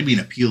to it. There had to be an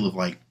appeal of,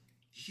 like,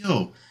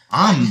 yo,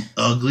 I'm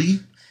ugly.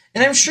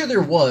 And I'm sure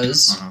there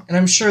was. And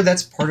I'm sure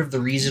that's part of the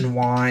reason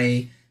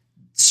why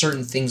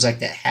certain things like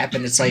that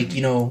happen. It's like,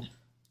 you know,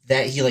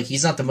 that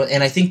he's not the most.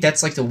 And I think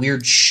that's, like, the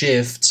weird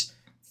shift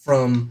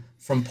from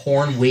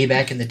porn way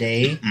back in the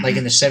day, like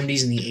in the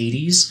 70s and the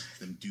 80s.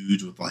 Them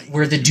dudes with, like,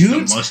 where the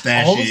dudes,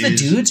 mustaches. all of the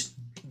dudes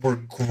were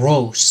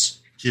gross.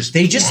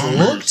 They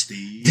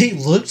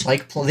looked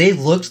like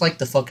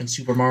the fucking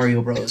Super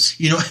Mario Bros.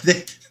 You know,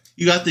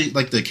 you got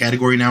the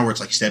category now where it's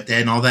like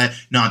stepdad and all that.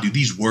 Nah, dude,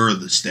 these were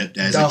the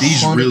stepdads. Like,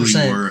 these really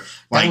were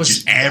like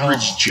just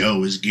average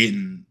Joe is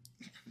getting.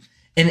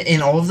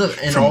 And all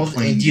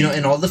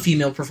the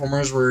female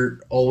performers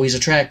were always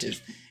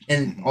attractive,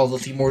 and all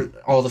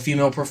the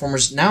female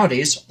performers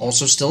nowadays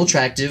also still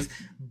attractive,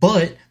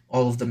 but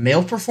all of the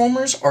male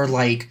performers are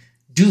like,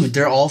 dude,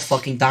 they're all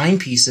fucking dime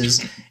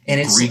pieces, and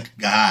it's Greek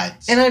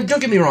gods. And don't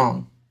get me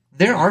wrong,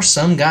 there are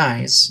some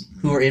guys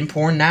who are in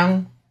porn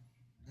now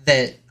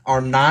that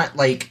are not,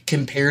 like,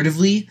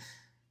 comparatively,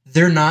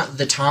 they're not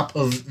the top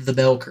of the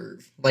bell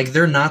curve. Like,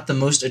 they're not the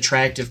most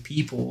attractive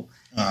people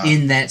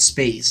in that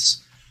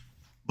space.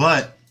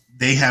 But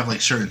they have,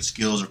 like, certain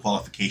skills or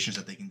qualifications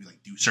that they can be,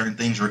 like, do certain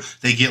things, or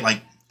they get,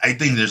 like, I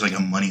think there's, like,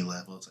 a money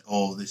level. It's like,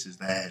 oh, this is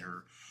that,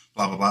 or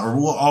blah, blah, blah.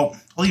 Or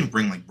I'll even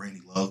bring, like,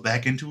 Brandy Love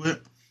back into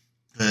it,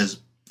 because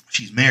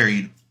she's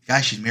married. The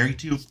guy she's married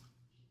to,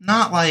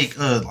 not, like,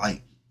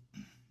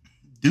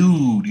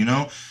 dude, you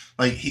know?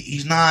 Like,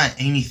 he's not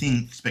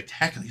anything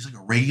spectacular. He's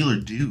like a regular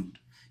dude.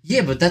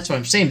 Yeah, but that's what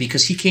I'm saying,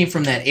 because he came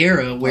from that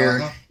era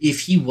where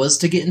if he was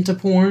to get into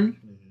porn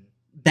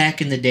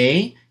back in the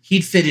day,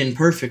 he'd fit in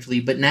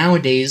perfectly. But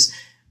nowadays,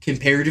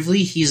 comparatively,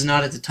 he's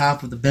not at the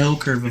top of the bell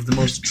curve of the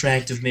most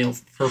attractive male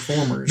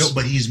performers. No,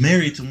 but he's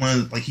married to one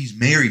of, like, he's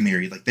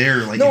married. Like,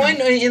 they're, like... No, I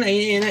know,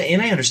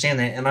 and I understand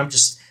that, and I'm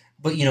just...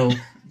 But, you know,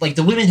 like,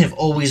 the women have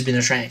always been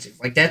attractive.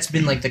 Like, that's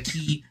been, like, the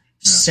key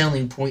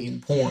selling point in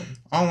porn.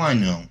 All I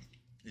know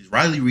is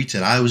Riley Reid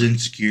said I was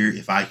insecure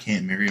if I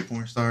can't marry a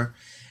porn star.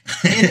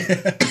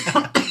 I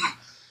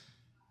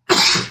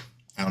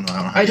don't know.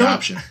 I don't have the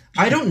option.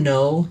 I don't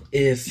know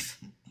if...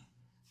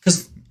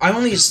 Because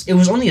it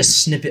was only a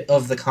snippet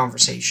of the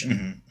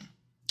conversation.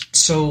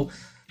 So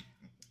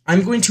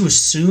I'm going to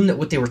assume that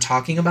what they were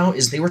talking about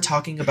is they were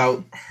talking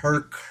about her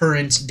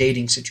current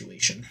dating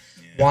situation.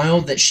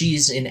 While that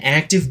she's an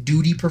active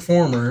duty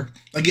performer.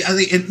 Like, I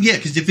think,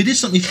 because if it is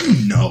something, if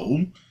you know,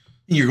 and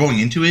you're going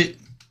into it,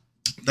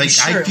 like,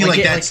 sure, I feel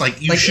like that's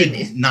like, you should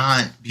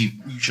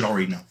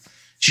already know.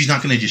 She's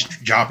not going to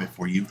just drop it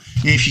for you.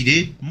 And if she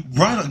did,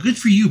 right, good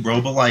for you, bro.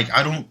 But, like,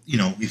 I don't, you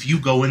know, if you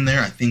go in there,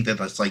 I think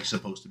that's, like,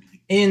 supposed to be,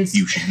 and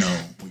you should know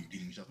what you're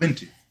getting yourself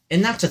into.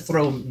 And not to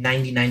throw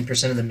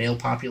 99% of the male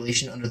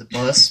population under the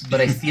bus, but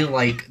I feel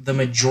like the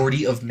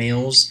majority of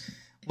males...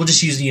 We'll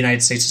just use the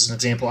United States as an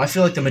example. I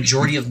feel like the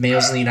majority of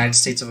males in the United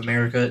States of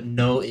America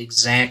know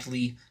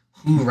exactly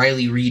who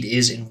Riley Reid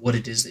is and what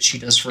it is that she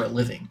does for a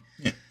living.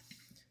 Yeah.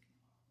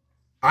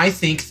 I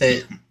think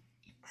that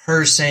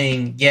her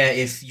saying, yeah,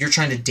 if you're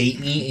trying to date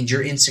me and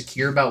you're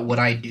insecure about what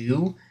I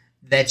do,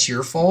 that's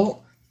your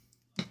fault.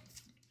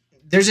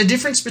 There's a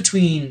difference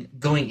between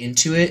going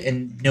into it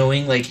and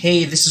knowing, like,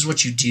 hey, this is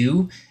what you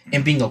do,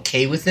 and being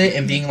okay with it,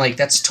 and being like,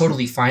 that's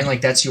totally fine,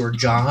 like, that's your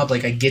job.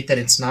 Like, I get that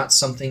it's not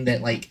something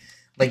that, like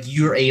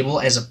you're able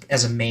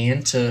as a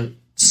man to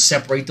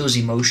separate those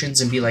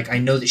emotions and be like, I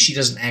know that she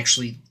doesn't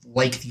actually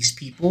like these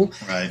people,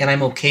 right, and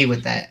I'm okay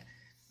with that.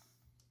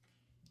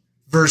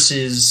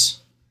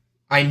 Versus,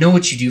 I know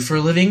what you do for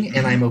a living,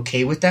 and I'm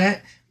okay with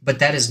that, but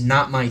that is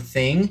not my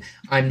thing.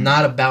 I'm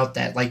not about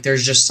that. Like,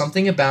 there's just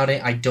something about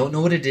it. I don't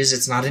know what it is.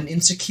 It's not an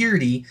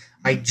insecurity.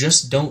 I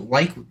just don't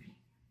like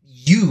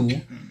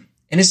you.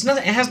 And it's not.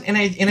 It has. And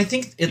I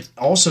think it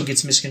also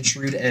gets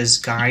misconstrued as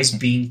guys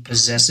being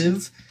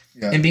possessive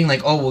and being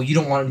like, oh, well, you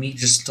don't want me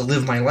just to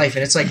live my life.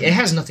 And it's like, it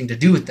has nothing to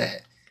do with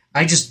that.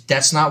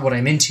 That's not what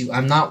I'm into.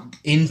 I'm not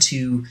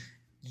into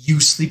you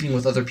sleeping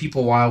with other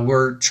people while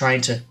we're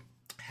trying to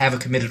have a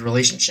committed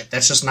relationship.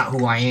 That's just not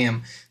who I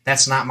am.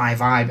 That's not my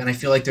vibe. And I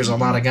feel like there's a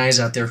lot of guys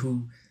out there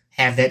who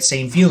have that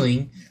same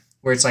feeling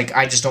where it's like,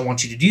 I just don't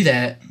want you to do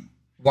that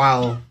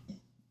while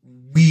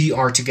we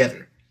are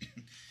together.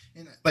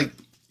 And like,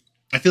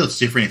 I feel it's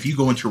different if you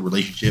go into a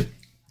relationship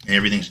and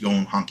everything's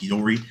going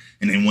honky-dory,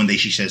 and then one day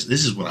she says,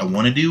 this is what I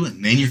want to do,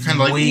 and then you're kind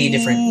of like, way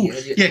different.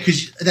 Yeah,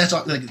 because that's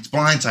like, it's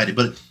blindsided.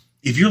 But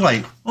if you're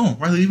like, oh,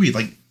 Riley Reid,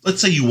 like, let's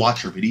say you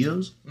watch her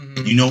videos,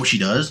 you know what she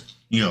does,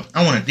 you go,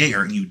 I want to date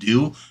her, and you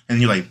do, and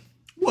you're like,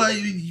 why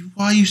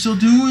are you still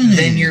doing it?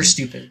 Then you're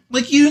stupid.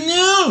 Like, you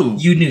knew.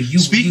 You knew.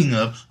 Speaking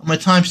of, I'm going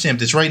to timestamp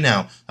this right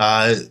now.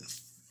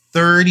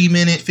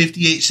 30-minute,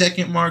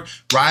 58-second mark.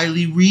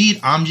 Riley Reid,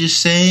 I'm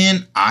just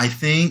saying, I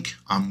think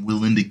I'm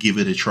willing to give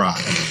it a try.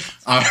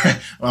 All right.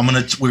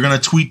 We're going to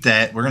tweet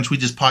that. We're going to tweet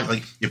this podcast.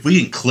 Like, if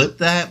we can clip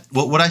that,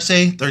 what would I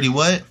say? 30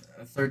 what?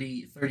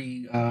 30-58.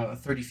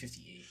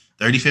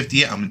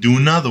 30-58. I'm going to do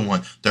another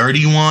one.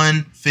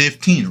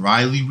 31-15.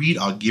 Riley Reid,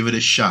 I'll give it a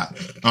shot.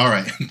 All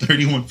right.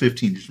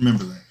 31-15. Just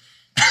remember that.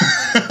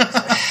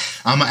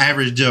 I'm an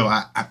average Joe.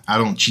 I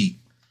don't cheat.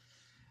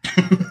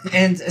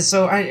 And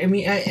so, I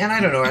mean, I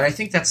don't know. I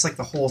think that's like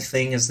the whole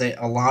thing is that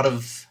a lot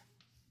of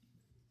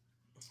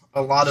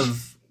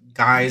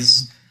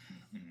guys,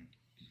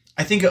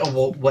 I think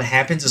what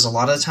happens is a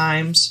lot of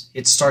times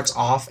it starts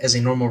off as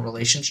a normal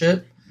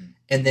relationship,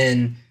 and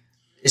then,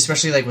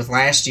 especially like with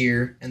last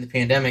year and the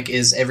pandemic,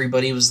 is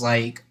everybody was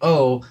like,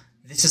 oh,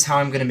 this is how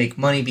I'm going to make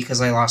money because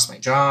I lost my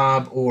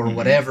job or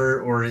whatever,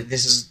 or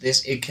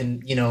it can,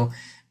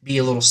 be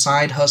a little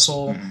side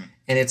hustle.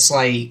 And it's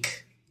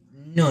like,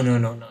 no.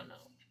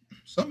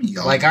 Some of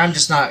y'all, like, I'm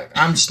just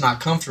not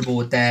comfortable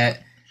with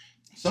that.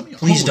 Some of y'all,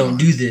 please don't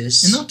do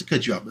this. And not to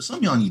cut you off, but some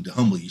of y'all need to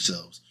humble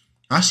yourselves.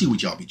 I see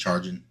what y'all be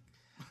charging.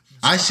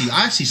 I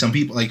see some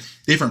people like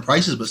different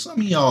prices, but some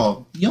of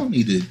y'all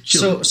need to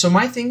chill. So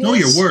my thing know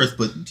is, your worth,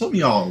 but some of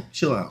y'all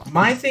chill out.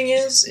 My thing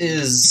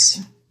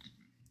is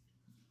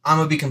I'm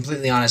gonna be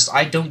completely honest.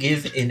 I don't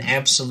give an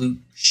absolute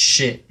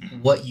shit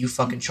what you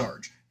fucking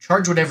charge.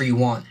 Charge whatever you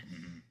want,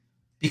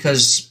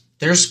 because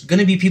there's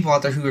gonna be people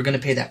out there who are gonna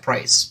pay that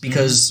price,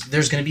 because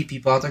there's gonna be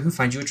people out there who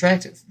find you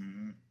attractive.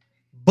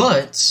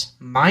 But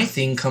my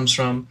thing comes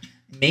from,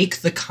 make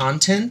the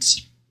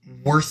content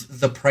worth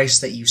the price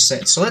that you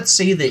set. So let's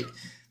say that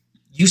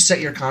you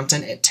set your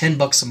content at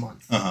 $10 a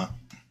month.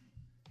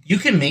 You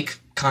can make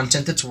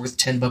content that's worth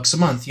 $10 a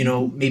month.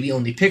 Maybe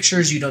only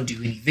pictures. You don't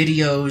do any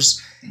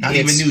videos. Not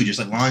even new, just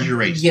like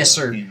lingerie. Yes,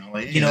 stuff, sir.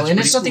 And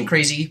it's nothing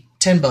crazy.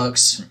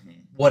 $10,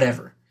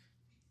 whatever.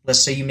 Let's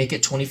say you make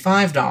it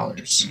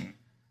 $25.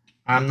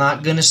 I'm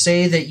not gonna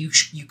say that you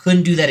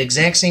couldn't do that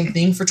exact same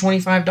thing for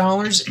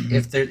 $25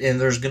 if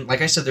there's gonna,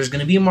 like I said, there's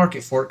gonna be a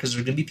market for it, because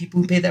there's gonna be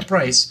people who pay that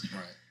price.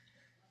 Right.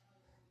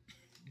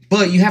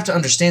 But you have to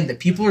understand that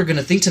people are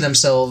gonna think to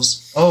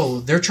themselves,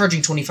 "Oh, they're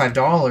charging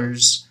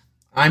 $25.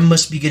 I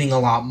must be getting a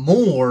lot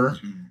more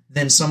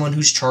than someone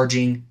who's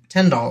charging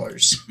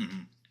 $10."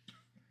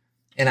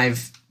 And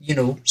I've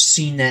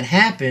seen that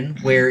happen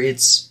where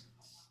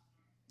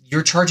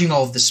you're charging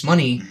all of this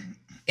money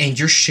and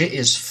your shit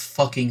is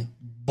fucking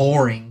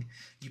boring.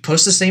 You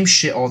post the same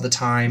shit all the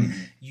time.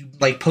 You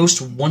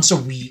post once a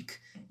week.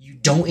 You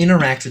don't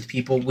interact with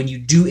people. When you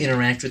do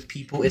interact with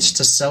people, it's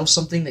to sell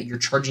something that you're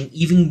charging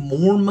even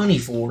more money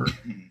for.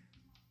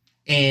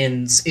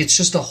 And it's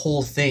just a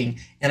whole thing.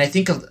 And I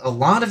think a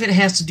lot of it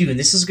has to do, and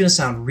this is going to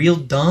sound real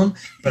dumb,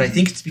 but I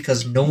think it's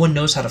because no one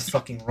knows how to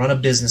fucking run a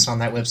business on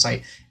that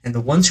website. And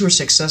the ones who are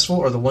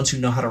successful are the ones who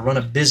know how to run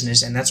a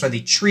business, and that's why they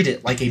treat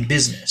it like a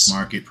business.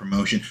 Market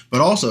promotion. But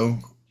also,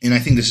 and I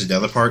think this is the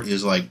other part,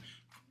 is like,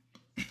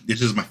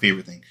 this is my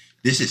favorite thing.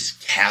 This is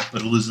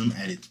capitalism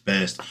at its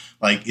best.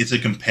 Like, it's a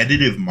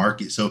competitive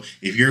market. So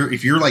if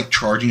you're like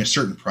charging a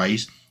certain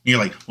price, and you're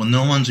like, well,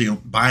 no one's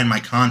buying my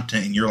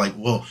content, and you're like,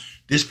 well,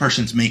 this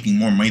person's making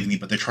more money than me,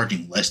 but they're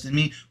charging less than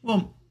me.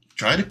 Well,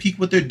 try to peek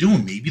what they're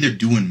doing. Maybe they're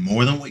doing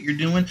more than what you're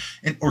doing,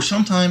 or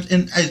sometimes,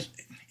 and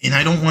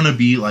I don't want to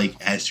be like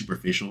as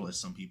superficial as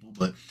some people,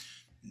 but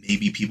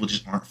maybe people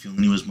just aren't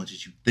feeling you as much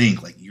as you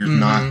think. Like, you're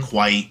not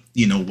quite,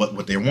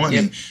 what they're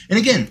wanting. Yep. And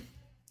again,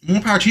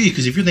 more power to you,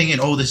 because if you're thinking,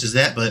 oh, this is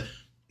that, but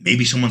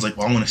maybe someone's like,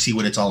 well, I want to see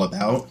what it's all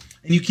about.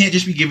 And you can't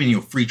just be giving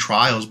free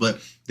trials,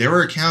 but there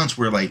are accounts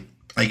where, like,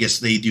 I guess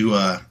they do,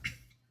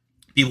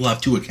 people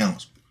have 2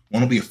 accounts.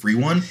 One will be a free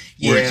one,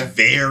 where it's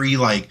very,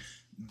 like,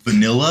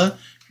 vanilla,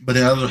 but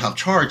the other will have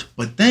charge.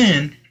 But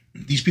then,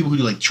 these people who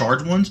do, like,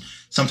 charge ones,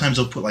 sometimes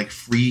they'll put, like,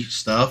 free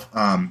stuff.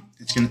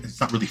 It's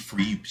not really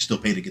free. You still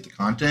pay to get the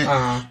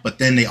content. But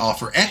then they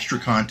offer extra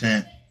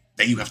content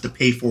that you have to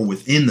pay for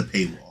within the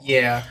paywall.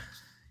 Yeah.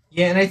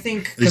 Yeah, and I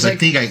think... I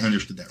think I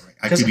understood that right.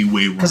 I could be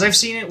way wrong. Because I've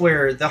seen it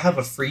where they'll have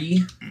a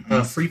free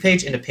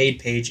page and a paid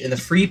page. And the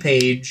free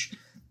page,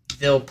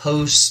 they'll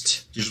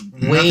post... Just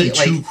nothing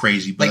too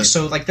crazy. But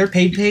like, their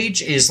paid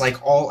page is,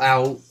 like, all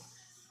out...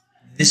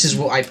 This is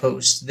what I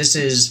post. This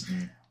is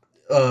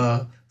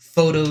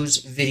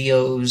photos,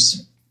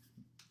 videos,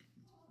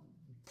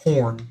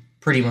 porn,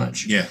 pretty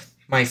much. Yeah.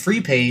 My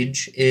free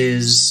page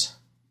is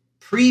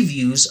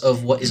previews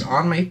of what is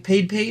on my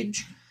paid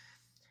page.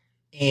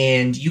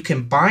 And you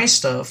can buy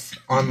stuff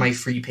on my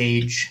free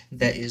page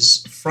that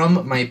is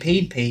from my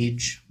paid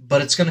page,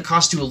 but it's going to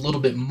cost you a little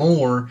bit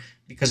more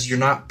because you're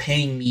not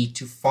paying me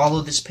to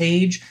follow this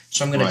page.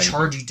 So I'm going to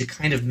charge you to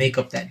kind of make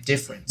up that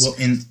difference. Well,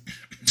 and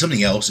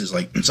something else is,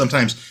 like,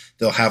 sometimes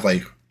they'll have,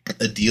 like,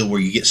 a deal where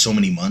you get so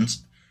many months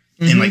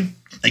and, like,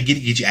 I get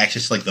you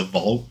access to, like, the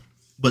vault,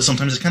 but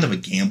sometimes it's kind of a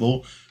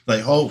gamble.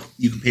 Like, oh,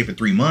 you can pay for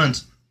 3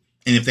 months.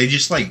 And if they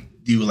just, like,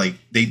 do, like,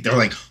 they're,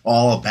 like,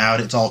 all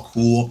about it, it's all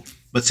cool.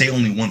 But say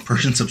only one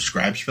person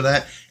subscribes for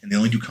that, and they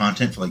only do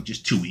content for, like,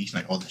 just 2 weeks.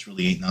 Like, oh, this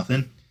really ain't nothing.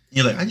 And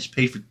you're like, I just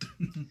paid for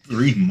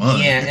 3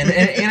 months. Yeah,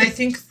 and I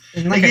think,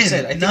 and like again, I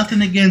said,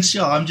 nothing against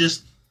y'all. I'm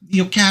just,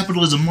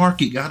 capitalism,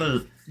 market,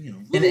 gotta,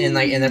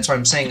 And that's what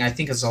I'm saying. I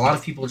think it's a lot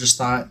of people just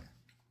thought,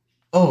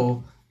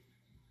 oh,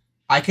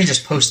 I can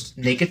just post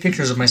naked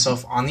pictures of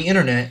myself on the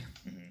internet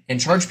and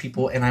charge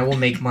people, and I will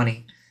make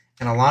money.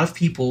 And a lot of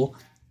people,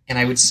 and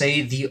I would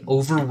say the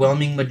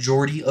overwhelming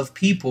majority of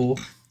people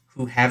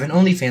who have an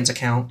OnlyFans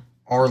account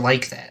are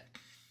like that.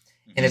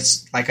 And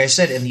it's, like I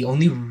said, and the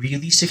only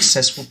really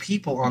successful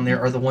people on there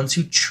are the ones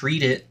who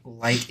treat it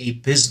like a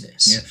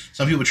business. Yeah.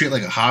 Some people treat it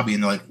like a hobby,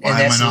 and they're like,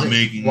 why am I not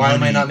making money? Why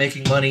am I not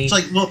making money? It's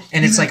like, well,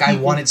 and it's like, I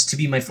want it to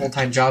be my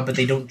full-time job, but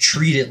they don't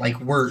treat it like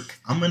work.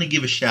 I'm going to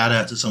give a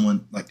shout-out to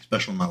someone, like,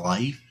 special in my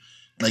life.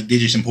 Like, they're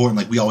just important.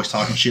 Like, we always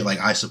talking shit. Like,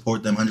 I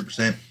support them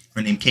 100%.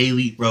 Her name,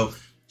 Kaylee, bro.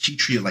 She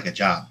treats it like a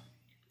job.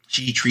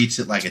 She treats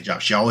it like a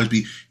job. She always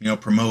be,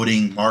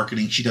 promoting,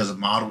 marketing. She does a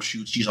model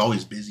shoot. She's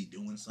always busy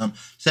doing something.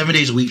 7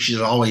 days a week, she's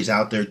always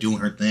out there doing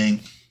her thing.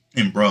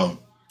 And, bro,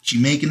 she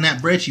making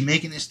that bread. She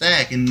making it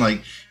stack. And,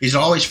 like, is it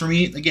always for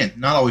me? Again,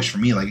 not always for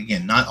me. Like,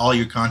 again, not all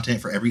your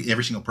content for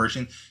every single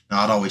person.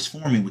 Not always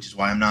for me, which is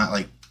why I'm not,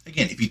 like,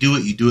 again, if you do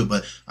it, you do it.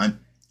 But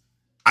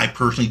I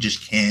personally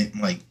just can't,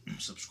 like,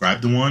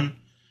 subscribe to one.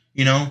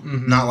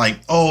 Not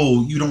like,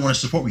 oh, you don't want to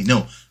support me.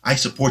 No, I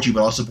support you,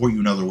 but I'll support you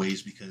in other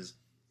ways because,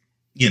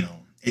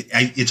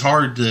 it's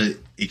hard to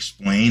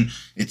explain.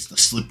 It's the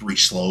slippery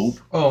slope.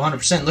 Oh,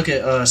 100%. Look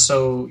at,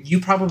 so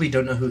you probably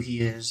don't know who he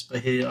is,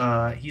 but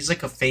he's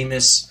like a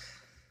famous...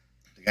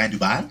 The guy in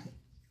Dubai?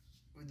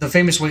 The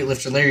famous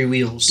weightlifter, Larry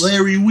Wheels.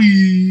 Larry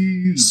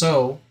Wheels!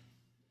 So,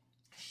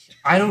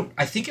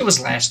 I think it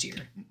was last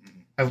year.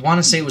 I want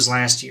to say it was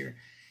last year.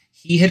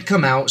 He had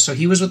come out, so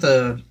he was in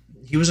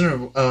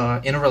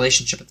a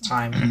relationship at the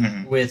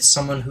time with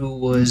someone who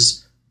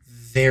was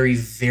very,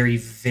 very,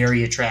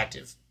 very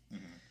attractive.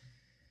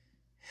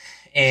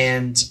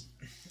 And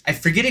I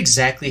forget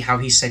exactly how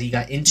he said he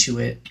got into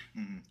it,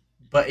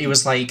 but it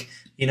was like,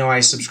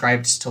 I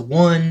subscribed to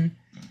one,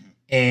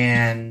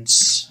 and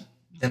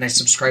then I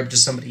subscribed to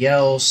somebody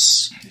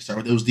else. They start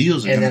with those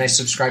deals. And then I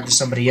subscribed to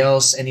somebody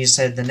else, and he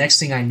said, the next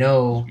thing I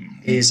know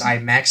is I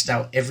maxed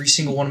out every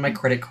single one of my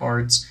credit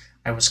cards.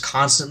 I was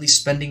constantly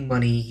spending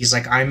money. He's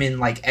like, I'm in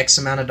like X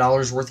amount of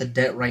dollars worth of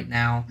debt right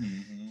now.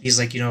 He's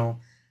like,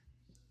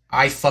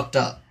 I fucked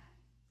up.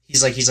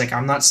 He's like,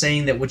 I'm not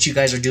saying that what you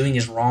guys are doing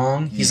is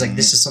wrong. He's like,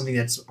 this is something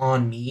that's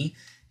on me.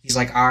 He's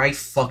like, I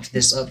fucked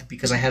this up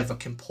because I have a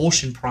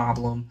compulsion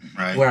problem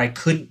where I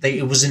couldn't.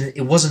 It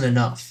wasn't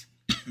enough.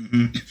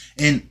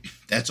 And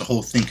that's a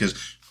whole thing,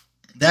 because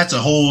that's a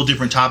whole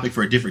different topic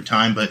for a different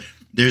time. But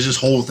there's this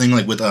whole thing,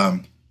 like, with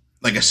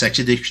like a sex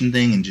addiction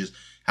thing, and just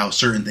how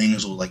certain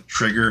things will, like,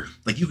 trigger.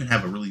 Like, you can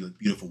have a really, like,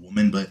 beautiful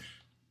woman, but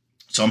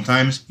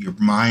sometimes your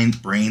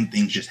mind, brain,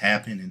 things just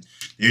happen. And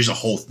there's a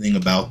whole thing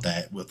about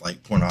that with,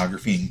 like,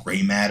 pornography and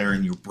gray matter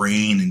in your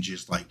brain and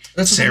just, like,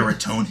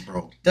 serotonin,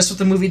 bro. That's what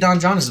the movie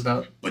Don John is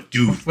about. But,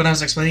 dude, when I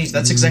was explaining,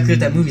 that's exactly what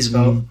that movie's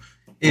about.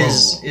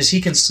 Is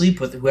he can sleep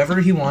with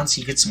whoever he wants.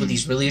 He gets with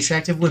these really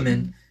attractive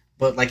women,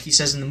 but like he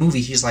says in the movie,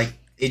 he's like,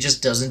 it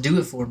just doesn't do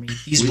it for me.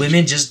 These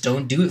women just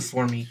don't do it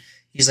for me.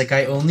 He's like,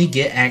 I only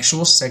get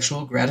actual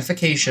sexual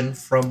gratification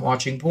from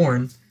watching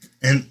porn.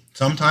 And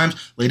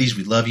sometimes, ladies,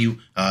 we love you,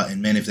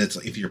 and men,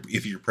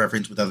 if your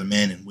preference with other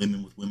men and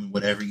women with women,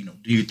 whatever, do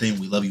your thing.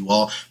 We love you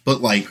all.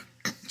 But, like,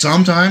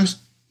 sometimes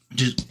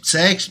just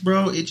sex,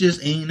 bro, it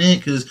just ain't it.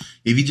 Because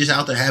if you just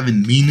out there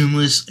having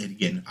meaningless, and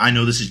again, I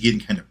know this is getting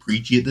kind of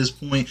preachy at this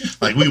point.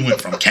 Like, we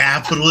went from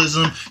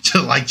capitalism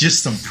to like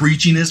just some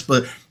preachiness,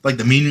 but like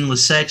the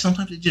meaningless sex,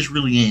 sometimes it just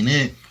really ain't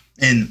it.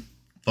 And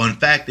fun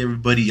fact,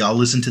 everybody, y'all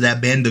listen to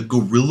that band, the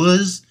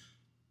Gorillaz?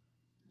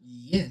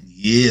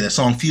 Yeah, that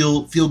song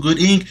Feel Good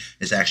Inc.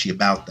 is actually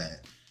about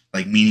that.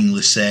 Like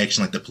meaningless sex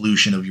and like the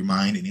pollution of your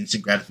mind and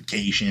instant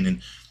gratification,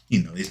 and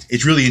you know,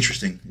 it's really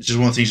interesting. It's just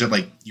one of the things that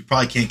like you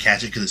probably can't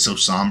catch it because it's so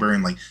somber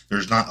and like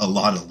there's not a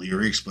lot of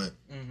lyrics, but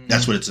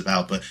that's what it's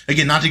about. But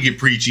again, not to get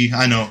preachy,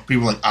 I know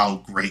people are like,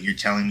 oh great, you're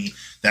telling me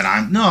that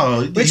I'm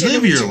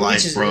live your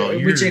life, bro.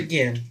 Which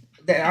again,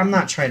 I'm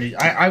not trying to.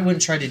 I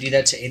wouldn't try to do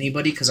that to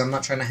anybody because I'm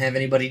not trying to have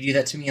anybody do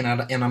that to me, and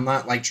I'm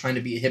not like trying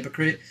to be a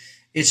hypocrite.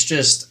 It's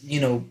just, you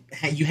know,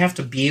 you have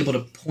to be able to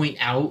point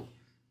out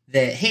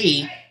that,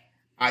 hey,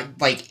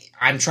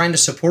 I'm trying to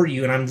support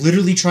you and I'm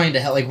literally trying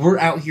to help. Like, we're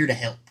out here to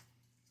help.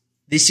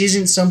 This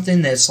isn't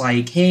something that's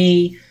like,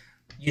 hey,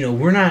 you know,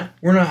 we're not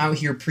out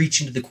here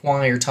preaching to the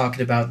choir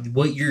talking about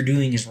what you're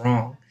doing is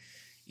wrong.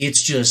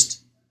 It's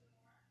just,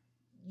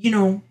 you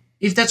know,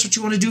 if that's what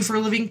you want to do for a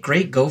living,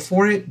 great, go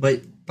for it.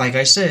 But like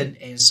I said,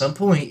 at some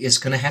point, it's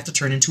going to have to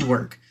turn into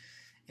work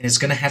and it's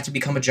going to have to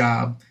become a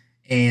job.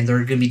 And there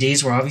are going to be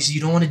days where obviously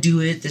you don't want to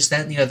do it, this, that,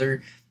 and the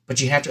other. But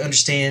you have to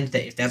understand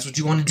that if that's what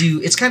you want to do,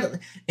 it's kind of,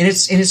 and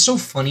it's so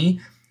funny.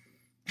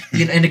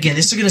 You know, and again,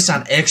 this is going to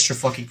sound extra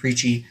fucking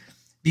preachy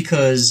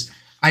because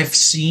I've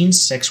seen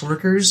sex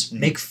workers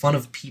make fun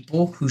of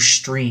people who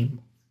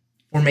stream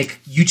or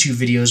make YouTube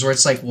videos where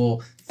it's like,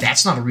 well,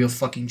 that's not a real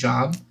fucking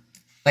job.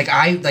 Like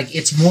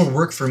it's more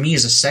work for me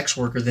as a sex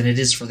worker than it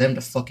is for them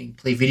to fucking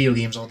play video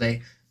games all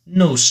day.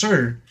 No,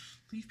 sir.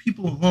 Leave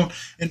people alone.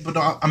 But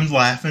I'm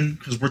laughing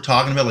because we're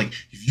talking about like,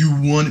 if you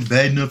want it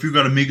bad enough, you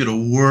got to make it a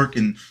work,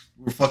 and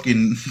we're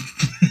fucking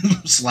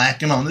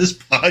slacking on this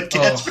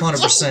podcast.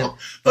 100%.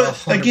 But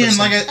 100%. again,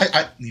 like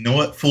I, you know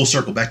what? Full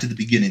circle back to the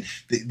beginning.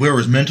 There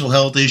was mental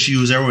health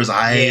issues. There was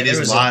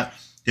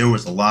There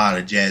was a lot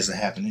of jazz that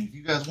happened. And if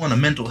you guys want a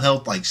mental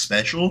health like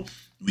special,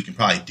 we can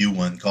probably do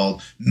one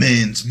called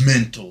Men's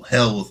Mental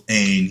Health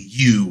and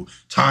You.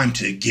 Time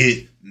to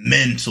get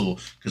mental,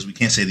 because we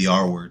can't say the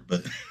R word,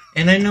 but.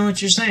 And I know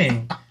what you're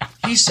saying.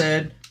 He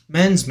said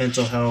men's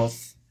mental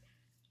health.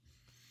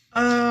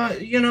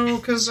 You know,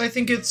 because I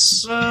think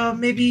it's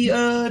maybe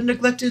a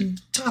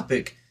neglected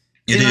topic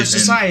in our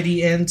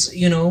society, and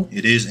you know.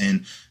 It is,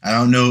 and I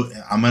don't know,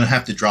 I'm going to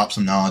have to drop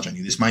some knowledge on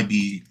you. This might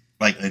be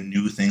like a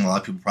new thing a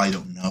lot of people probably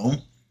don't know.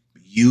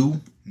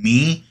 You,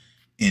 me,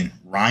 and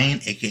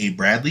Ryan, a.k.a.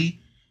 Bradley,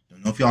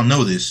 don't know if y'all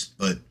know this,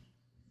 but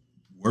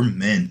we're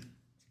men.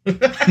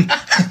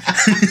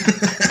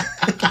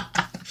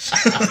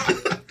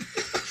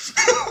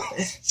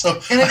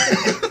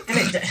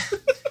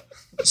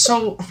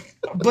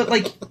 But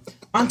like,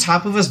 on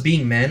top of us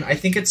being men, I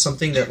think it's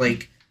something that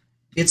like,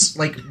 it's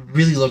like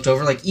really looked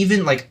over. Like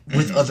even like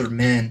with other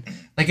men,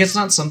 like it's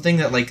not something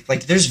that like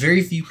there's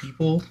very few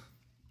people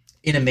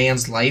in a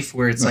man's life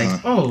where it's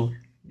like, oh,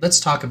 let's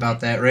talk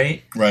about that,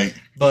 right? Right.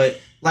 But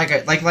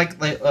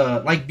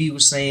like B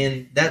was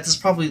saying, that's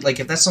probably like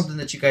if that's something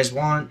that you guys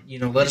want, you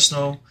know, let us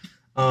know.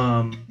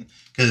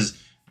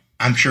 Because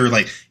I'm sure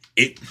like.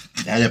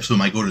 That episode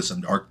might go to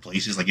some dark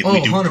places, like if we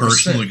do 100%.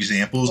 Personal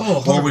examples,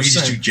 or we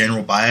just do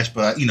general bias.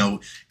 But you know,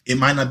 it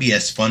might not be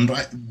as fun,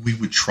 but we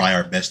would try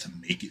our best to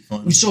make it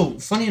fun. So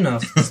funny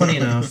enough,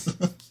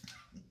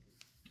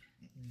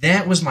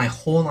 that was my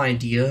whole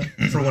idea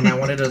for when I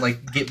wanted to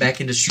like get back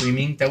into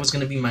streaming. That was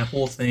going to be my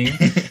whole thing.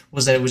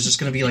 Was that it was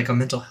just going to be like a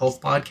mental health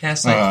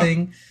podcast type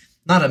thing.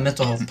 Not a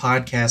mental health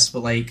podcast,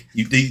 but like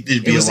there'd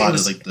be a lot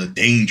of like the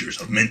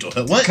dangers of mental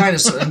health. What kind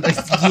of?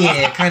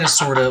 Yeah, kind of,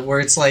 sort of. Where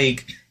it's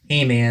like.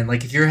 Hey man,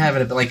 like if you're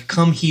having a like,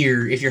 come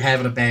here if you're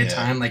having a bad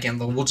time, like, and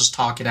we'll just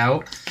talk it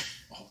out.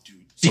 Oh, dude,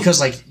 because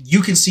like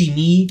you can see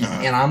me,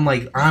 and I'm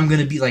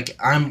gonna be like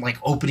I'm like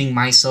opening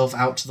myself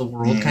out to the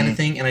world, kind of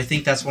thing. And I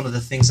think that's one of the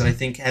things that I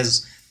think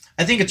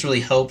it's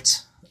really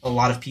helped a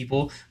lot of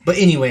people. But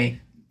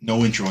anyway,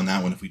 no intro on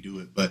that one if we do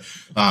it, but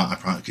I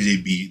promise because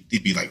they'd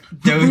be like,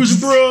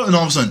 "Who's bro?" And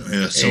all of a sudden,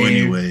 yeah. So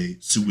anyway,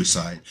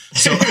 suicide.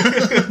 So,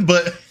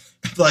 but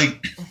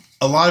like.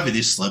 A lot of it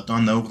is slept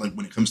on, though, like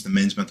when it comes to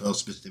men's mental health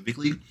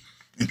specifically.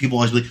 And people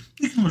always be like,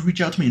 you can always reach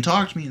out to me and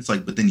talk to me. It's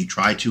like, but then you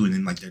try to, and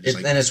then like they're just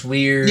like... Then it's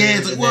weird. Yeah,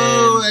 it's like,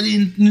 whoa, I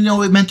didn't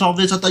know it meant all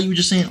this. I thought you were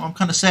just saying, oh, I'm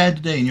kind of sad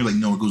today. And you're like,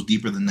 no, it goes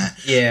deeper than that.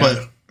 Yeah.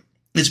 But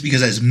it's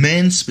because as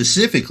men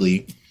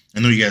specifically, I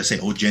know you gotta say,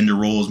 oh, gender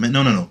roles, men.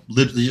 No.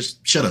 Literally,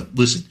 just shut up.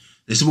 Listen,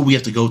 this is what we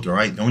have to go through, all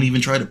right? Don't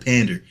even try to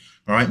pander.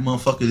 All right,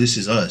 motherfucker, this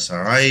is us,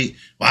 all right?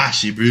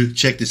 Watch it, bro.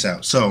 Check this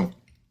out. So,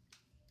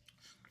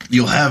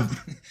 you'll have...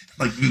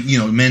 Like, you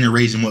know, men are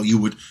raised in what you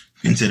would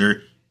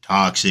consider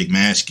toxic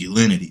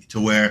masculinity, to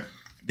where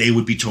they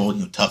would be told,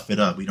 you know, tough it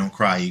up. We don't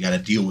cry. You got to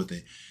deal with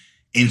it.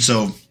 And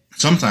so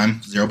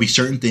sometimes there'll be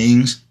certain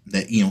things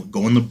that, you know,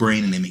 go in the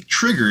brain and they make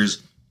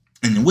triggers.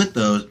 And then with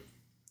those,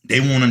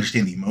 they won't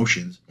understand the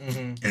emotions.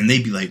 And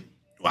they'd be like,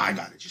 well, I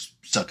got to just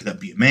suck it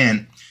up, be a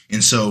man.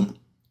 And so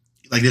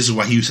like, this is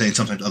why he was saying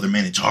sometimes other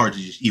men, it's hard to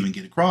just even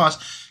get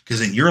across. Because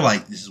then you're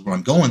like, this is what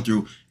I'm going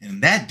through.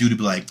 And that dude would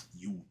be like,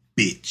 you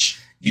bitch.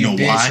 You know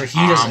why?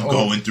 I'm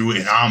going through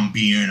it and I'm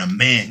being a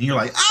man. And you're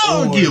like,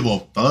 I don't give a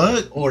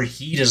fuck. Or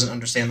he doesn't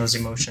understand those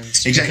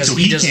emotions. Exactly. So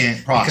he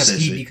can't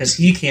process it. Because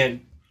he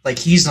can't, like,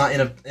 he's not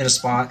in a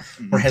spot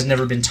or has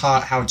never been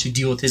taught how to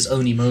deal with his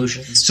own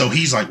emotions. So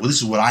he's like, well,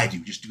 this is what I do.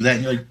 Just do that.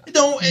 And you're like,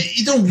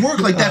 it don't work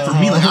like that for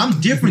me. Like,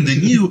 I'm different than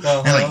you. And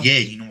like, yeah,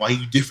 you know why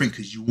you different?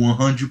 Because you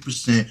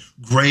 100%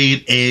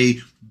 grade A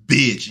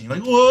bitch. And you're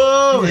like,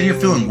 whoa. And you're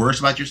feeling worse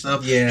about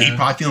yourself. Yeah. He's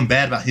probably feeling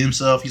bad about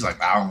himself. He's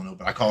like, I don't know,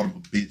 but I called him a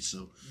bitch,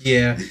 so.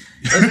 Yeah.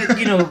 And,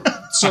 you know,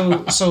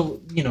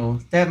 so you know,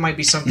 that might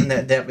be something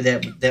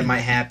that might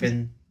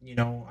happen. You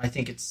know, I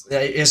think it's,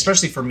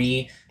 especially for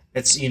me,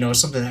 it's, you know,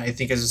 something that I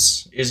think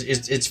is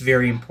it's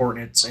very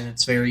important, and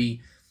it's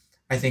very,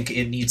 I think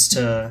it needs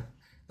to,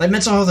 like,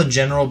 mental health in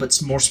general, but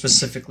more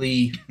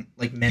specifically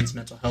like men's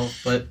mental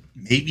health. But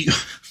maybe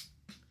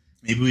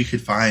we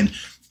could find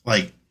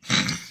like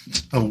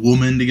a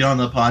woman to get on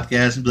the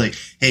podcast and be like,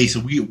 hey,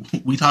 so we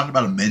talked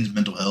about a men's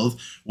mental health.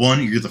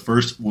 One, you're the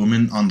first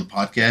woman on the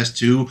podcast.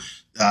 Two,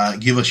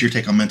 give us your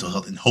take on mental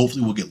health, and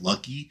hopefully we'll get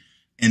lucky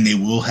and they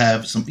will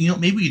have some, you know,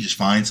 maybe we just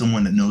find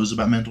someone that knows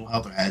about mental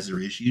health or has their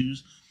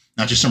issues,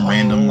 not just some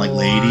random like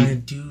lady. I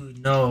do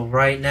know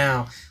right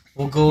now.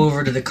 We'll go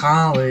over to the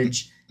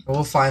college and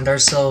we'll find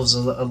ourselves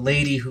a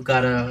lady who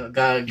got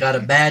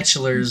a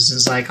bachelor's in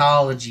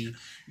psychology.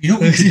 You know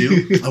what we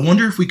could do? I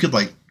wonder if we could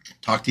like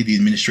talk to the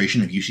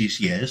administration of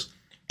UCCS,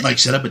 like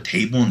set up a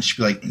table and just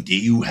be like, do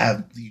you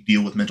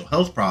deal with mental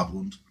health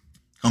problems?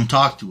 Come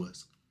talk to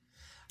us.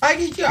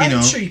 I'm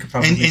sure you could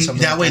probably and do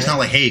something that way like it's not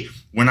like, hey,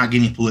 we're not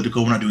getting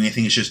political, we're not doing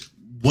anything. It's just,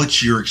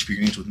 what's your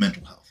experience with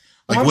mental health?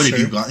 Like, what have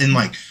you got? And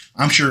like,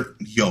 I'm sure,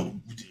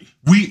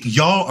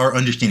 y'all are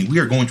understanding. We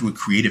are going through a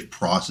creative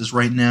process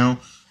right now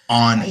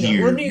on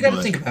here. Well, you got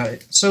to think about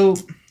it. So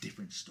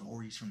different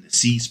stories from the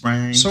Sea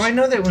Sprang. So I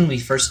know that when we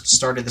first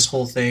started this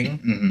whole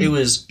thing, it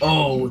was,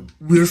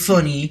 we're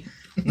funny,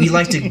 we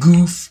like to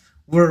goof,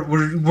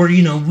 we're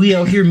you know, we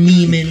out here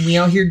memeing, we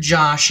out here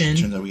joshing.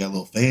 Turns out we got a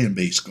little fan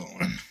base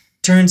going.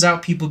 Turns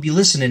out people be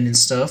listening and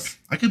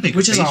stuff. I could make a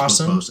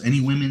Facebook post.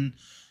 Any women,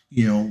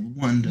 you know,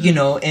 one. You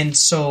know, and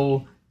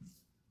so,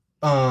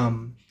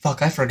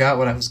 I forgot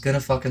what I was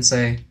gonna fucking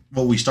say.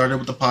 Well, we started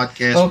with the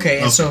podcast.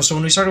 Okay, and so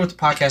when we started with the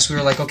podcast, we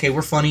were like, okay,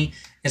 we're funny,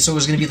 and so it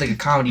was gonna be like a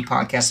comedy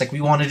podcast. Like, we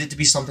wanted it to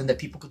be something that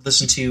people could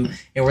listen to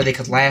and where they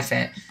could laugh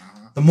at.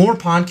 The more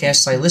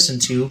podcasts I listen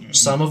to,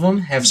 some of them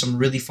have some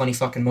really funny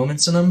fucking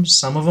moments in them.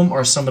 Some of them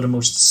are some of the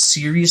most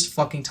serious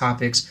fucking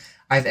topics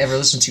I've ever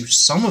listened to.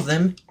 Some of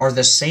them are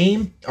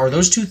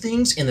those two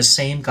things in the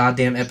same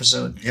goddamn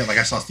episode. Yeah, like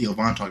I saw Theo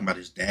Von talking about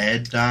his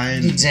dad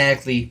dying.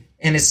 Exactly.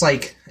 And it's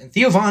like,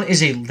 Theo Von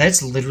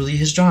that's literally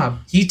his job.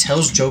 He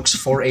tells jokes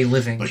for a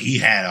living. But he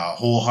had a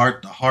whole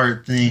heart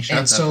thing.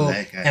 Shouts out to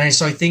that guy. And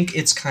so I think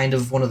it's kind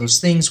of one of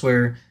those things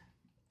where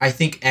I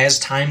think as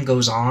time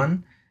goes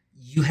on,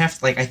 you have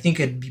to, like, I think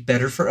it'd be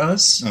better for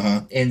us.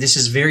 And this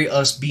is very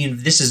us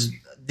being, this is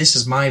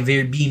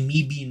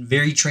me being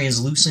very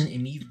translucent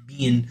and me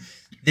being,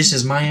 this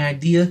is my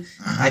idea.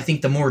 I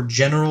think the more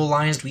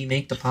generalized we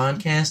make the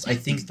podcast, I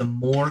think the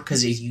more,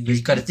 because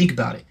you got to think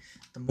about it.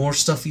 The more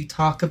stuff you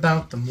talk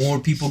about, the more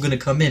people are going to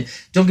come in.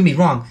 Don't get me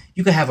wrong.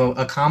 You could have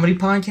a comedy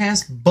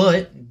podcast,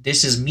 but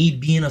this is me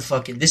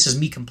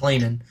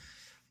complaining.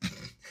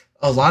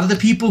 A lot of the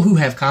people who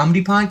have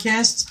comedy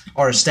podcasts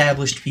are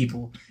established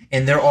people,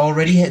 and they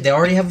already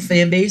have a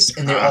fan base,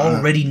 and they're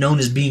already known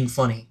as being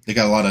funny. They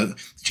got a lot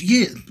of,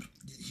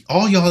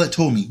 all y'all that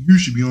told me you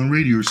should be on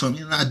radio or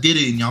something, and I did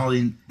it, and y'all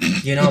didn't.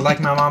 You know,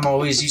 like my mom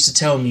always used to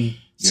tell me,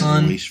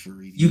 son,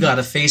 you got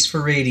a face for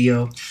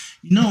radio.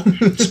 You know,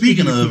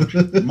 speaking of,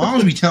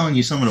 moms be telling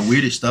you some of the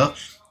weirdest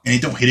stuff, and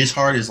it don't hit as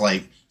hard as,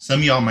 like,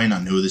 some of y'all might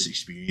not know this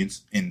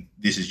experience, and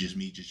this is just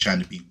me just trying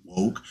to be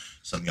woke.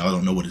 Some of y'all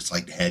don't know what it's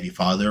like to have your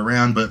father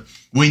around, but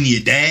when your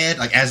dad,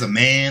 like, as a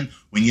man,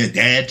 when your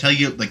dad tell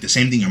you, like, the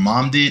same thing your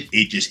mom did,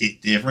 it just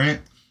hit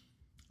different.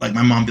 Like,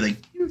 my mom be like,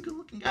 you're a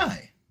good-looking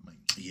guy. I'm like,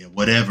 yeah,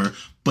 whatever.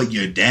 But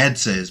your dad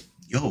says,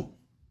 yo,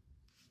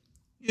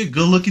 you're a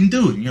good-looking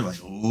dude. And you're like,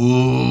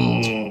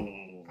 oh.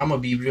 I'm gonna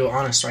be real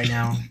honest right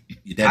now.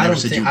 Your dad never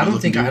said you were a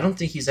good-looking dude? I don't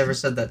think he's ever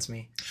said that to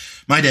me.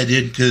 My dad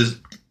did, because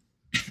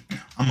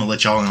I'm gonna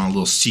let y'all in on a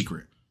little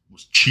secret. I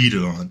was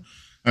cheated on.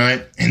 All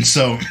right, and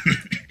so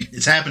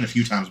it's happened a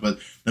few times, but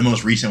the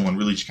most recent one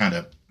really just kind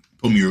of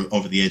put me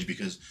over the edge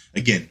because,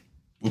 again,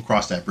 we'll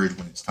cross that bridge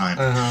when it's time.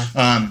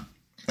 And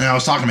I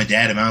was talking to my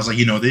dad, and I was like,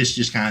 you know, this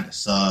just kind of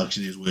sucks.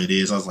 It is what it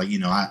is. I was like, you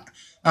know, I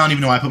don't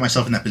even know why I put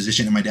myself in that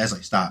position. And my dad's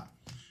like, stop.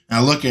 And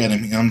I look at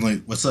him, and I'm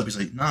like, what's up? He's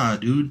like, nah,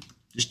 dude,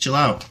 just chill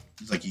out.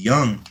 He's like, you're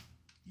young,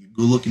 you're a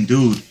good-looking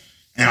dude.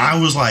 And I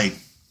was like,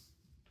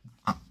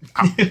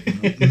 I'm a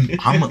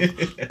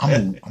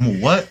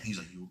what? He's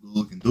like, you're a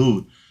good-looking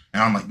dude.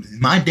 And I'm like,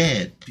 my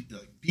dad,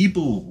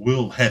 people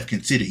will have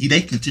considered,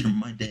 they consider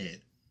my dad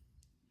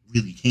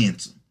really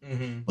handsome.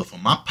 But for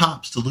my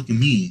pops to look at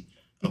me,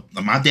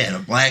 my dad, a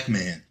black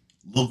man,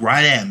 look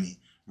right at me,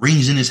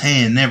 rings in his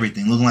hand and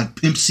everything, looking like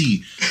Pimp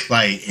C.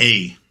 Like,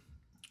 hey,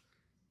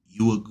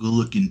 you a good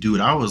looking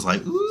dude. I was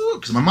like, ooh,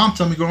 because my mom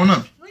told me growing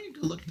up, oh, you're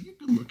good looking, you're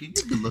good looking,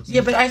 you're good looking.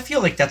 Yeah, but I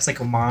feel like that's like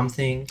a mom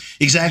thing.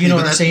 Exactly. You know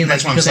what I'm saying?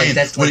 That's like, what I'm saying. Like,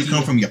 that's when like it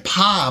comes from your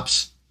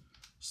pops,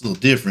 it's a little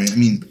different. I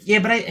mean, yeah,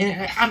 but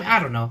I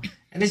don't know,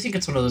 and I think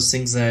it's one of those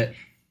things that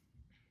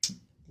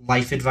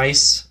life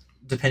advice,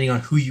 depending on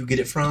who you get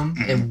it from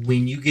and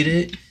when you get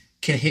it,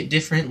 can hit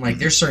different. Like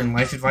there's certain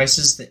life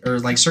advices that, or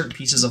like certain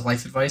pieces of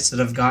life advice that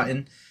I've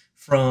gotten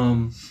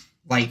from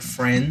like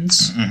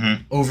friends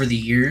over the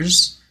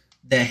years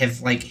that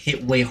have like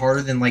hit way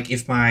harder than like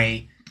if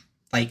my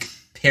like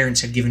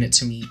parents had given it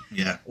to me,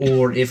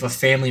 or if a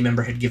family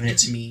member had given it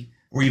to me,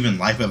 or even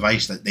life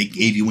advice that they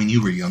gave you when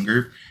you were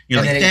younger.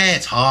 You're like,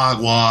 that's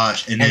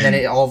hogwash, and then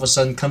it all of a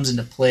sudden comes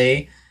into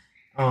play.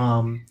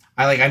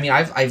 I've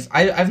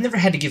never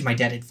had to give my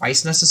dad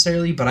advice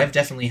necessarily, but I've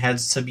definitely had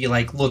to be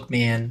like, look,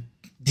 man,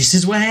 this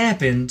is what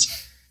happened.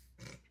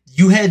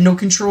 You had no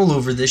control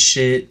over this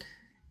shit.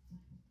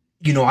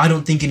 You know, I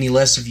don't think any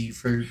less of you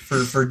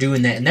for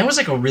doing that. And that was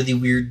like a really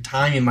weird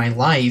time in my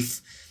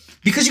life.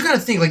 Because you gotta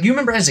think, like, you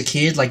remember as a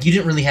kid, like, you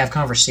didn't really have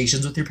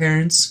conversations with your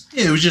parents.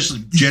 Yeah, it was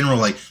just general,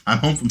 like, I'm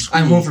home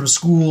from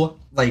school.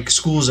 Like,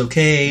 school's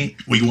okay.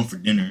 What do you want for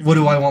dinner? What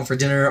do I want for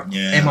dinner?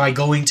 Yeah. Am I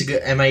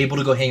able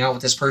to go hang out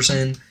with this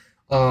person?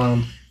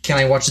 Can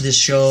I watch this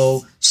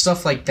show?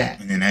 Stuff like that.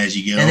 And then as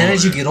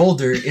you get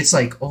older, it's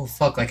like, oh,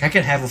 fuck, like, I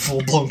can have a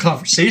full-blown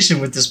conversation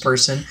with this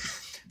person.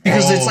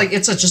 Because it's like,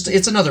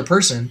 it's another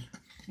person.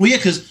 Well, yeah,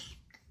 because...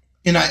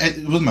 And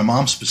it was my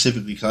mom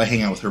specifically, because I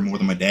hang out with her more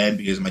than my dad,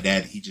 because my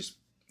dad, he's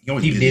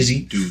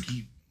busy. Dude,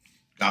 he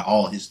got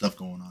all his stuff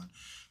going on.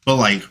 But,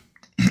 like,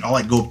 I'll,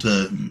 like, go up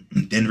to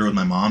Denver with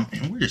my mom,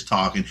 and we're just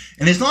talking.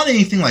 And it's not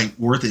anything, like,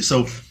 worth it.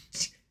 So,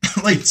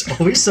 like... It's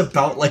always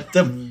about, like,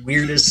 the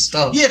weirdest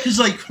stuff. Yeah, because,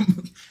 like,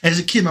 as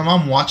a kid, my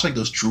mom watched, like,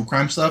 those true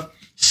crime stuff.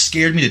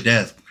 Scared me to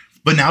death.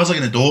 But now as, like,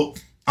 an adult,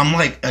 I'm,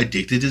 like,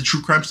 addicted to the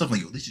true crime stuff. I'm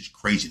like, yo, this is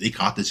crazy. They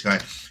caught this guy.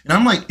 And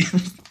I'm, like...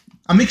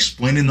 I'm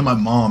explaining to my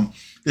mom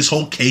this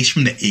whole case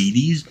from the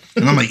 80s.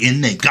 And I'm like,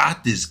 and they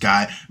got this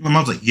guy. And my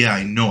mom's like, yeah,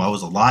 I know. I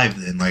was alive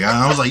then. Like,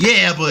 I was like,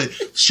 yeah, but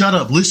shut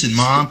up. Listen,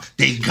 Mom.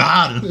 They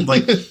got him.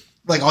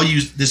 Like I'll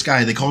use this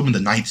guy. They called him the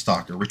Night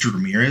Stalker, Richard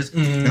Ramirez.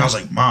 And I was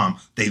like, Mom,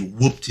 they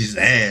whooped his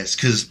ass.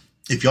 Because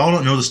if y'all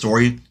don't know the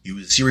story, he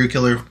was a serial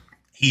killer.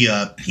 He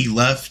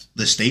left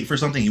the state for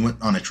something. He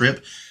went on a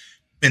trip.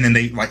 And then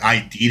they, like,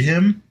 ID'd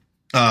him,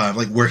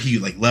 like, where he,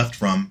 like, left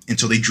from. And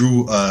so they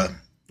drew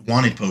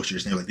wanted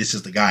posters. And they're like, this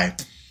is the guy.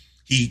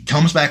 He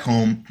comes back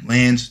home,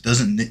 lands,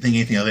 doesn't think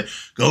anything of it,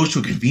 goes to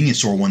a convenience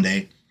store one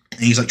day, and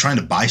he's like trying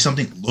to buy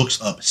something,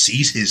 looks up,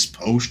 sees his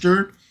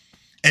poster,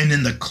 and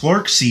then the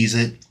clerk sees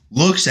it,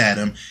 looks at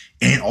him,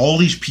 and all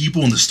these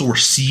people in the store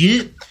see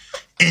it,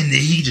 and then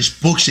he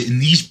just books it, and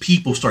these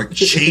people start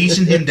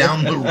chasing him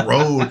down the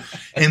road,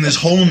 and this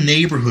whole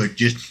neighborhood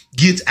just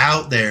gets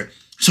out there.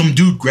 Some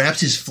dude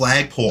grabs his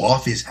flagpole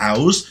off his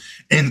house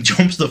and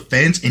jumps the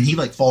fence, and he,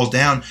 like, falls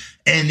down.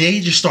 And they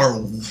just start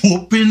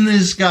whooping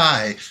this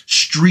guy.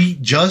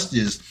 Street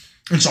justice.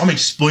 And so I'm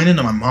explaining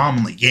to my mom,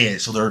 I'm like, yeah,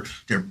 so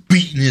they're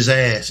beating his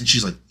ass. And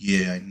she's like,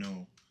 yeah, I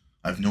know.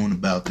 I've known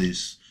about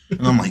this.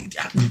 And I'm like,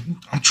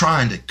 I'm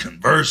trying to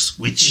converse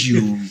with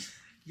you.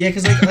 Yeah,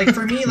 because, like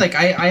for me, like,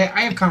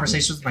 I have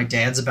conversations with my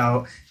dads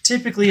about,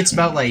 typically it's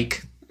about,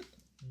 like,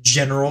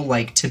 general,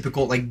 like,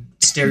 typical, like,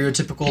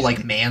 stereotypical,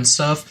 like, man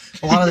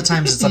stuff. A lot of the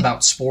times it's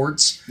about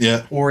sports.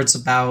 Yeah. Or it's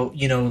about,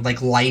 you know,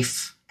 like,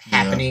 life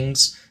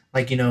happenings. Yeah.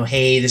 Like, you know,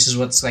 hey, this is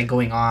what's, like,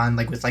 going on,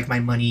 like, with, like, my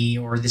money,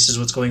 or this is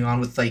what's going on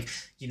with, like,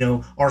 you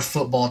know, our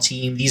football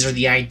team. These are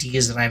the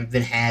ideas that I've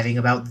been having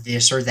about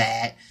this or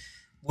that.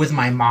 With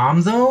my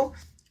mom, though,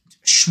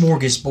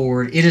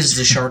 smorgasbord. It is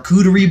the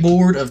charcuterie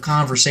board of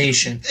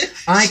conversation.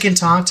 I can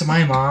talk to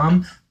my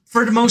mom,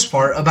 for the most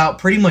part, about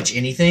pretty much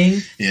anything.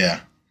 Yeah.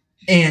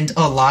 And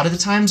a lot of the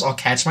times I'll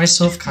catch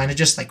myself kind of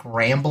just, like,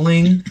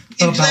 rambling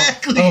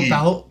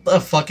about a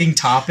fucking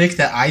topic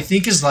that I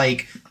think is,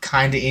 like,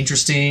 kind of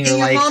interesting. And or,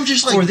 like, your mom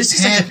just, like, or this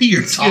is happy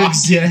you're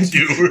talking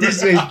to her.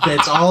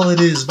 That's all it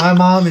is. My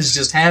mom is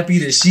just happy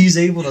that she's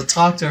able to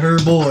talk to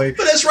her boy.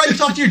 But that's right. You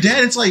talk to your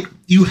dad. It's like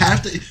you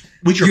have to...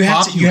 With your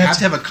pop, you have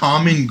to have a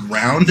common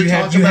ground to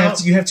talk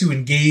about. You have to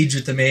engage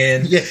with the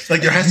man. Yeah,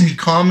 like there has to be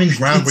common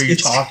ground where you're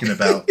talking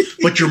about.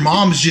 But your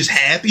mom is just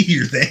happy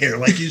you're there.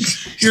 Like you're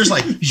just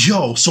like,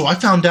 yo, so I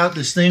found out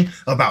this thing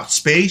about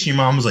space. Your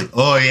mom was like,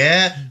 oh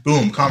yeah,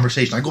 boom,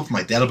 conversation. I go for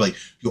my dad. I'm like,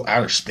 yo,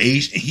 outer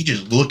space, and he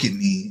just look at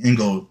me and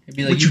go,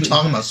 like, what you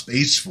talking about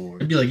space for?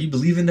 I'd be like, you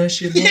believe in that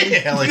shit? Boy?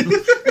 Yeah, like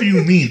what do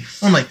you mean?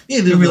 I'm like, yeah,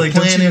 they'll be like,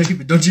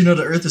 don't you know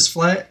the Earth is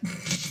flat?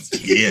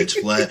 Yeah, it's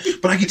flat.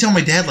 But I can tell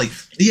my dad, like,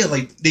 yeah,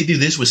 like, they do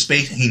this with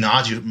space, and he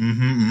nods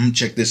you,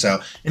 check this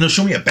out. And he'll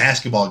show me a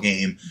basketball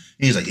game, and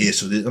he's like, yeah,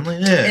 so this. I'm like,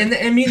 yeah. And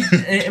I mean,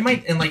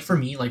 and like, for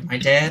me, like, my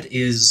dad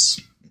is,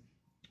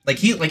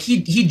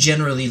 he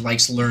generally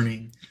likes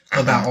learning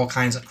about all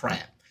kinds of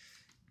crap.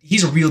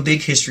 He's a real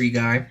big history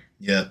guy.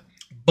 Yeah.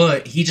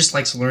 but he just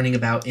likes learning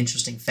about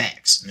interesting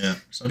facts. Yeah.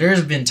 So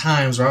there's been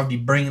times where I'll be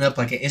bringing up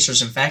like an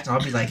interesting fact, and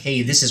I'll be like,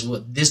 "Hey, this is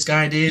what this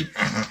guy did,"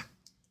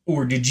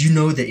 or "Did you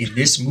know that in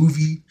this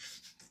movie,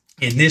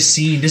 in this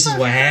scene, this is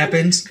what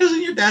happens?" Because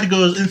your dad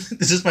goes, and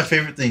this is my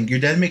favorite thing. Your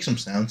dad makes some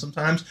sound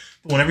sometimes,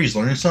 but whenever he's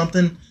learning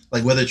something,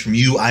 like whether it's from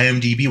you,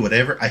 IMDb,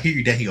 whatever, I hear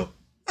your dad. He go,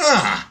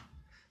 ah.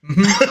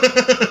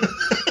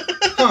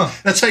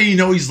 That's how you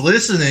know he's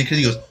listening, because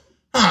he goes,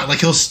 ah, like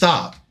he'll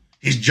stop.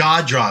 His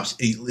jaw drops.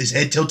 His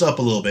head tilts up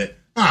a little bit.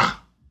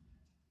 Ah.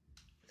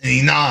 And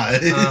he nods.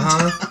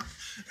 Uh-huh.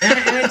 and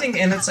I think,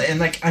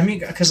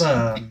 because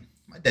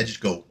my dad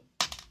just go,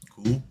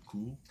 cool.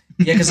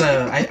 yeah, because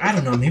I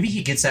don't know, maybe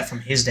he gets that from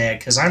his dad,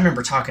 because I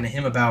remember talking to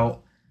him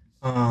about,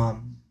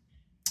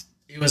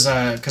 it was,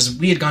 because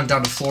we had gone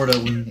down to Florida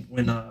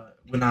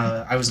when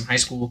I was in high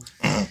school,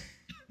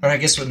 or I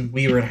guess when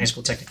we were in high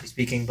school, technically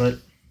speaking, but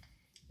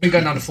we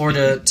got down to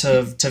Florida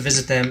to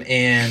visit them,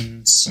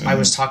 and I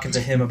was talking to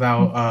him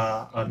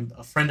about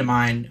a friend of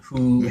mine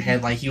who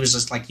had, like, he was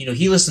just like,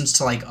 he listens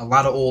to like a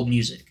lot of old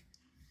music,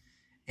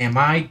 and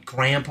my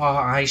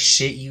grandpa, I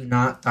shit you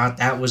not, thought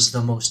that was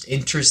the most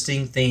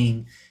interesting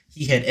thing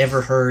he had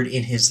ever heard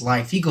in his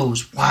life. He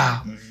goes,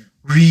 "Wow,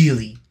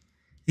 really?"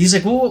 He's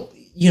like, "Well,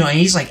 and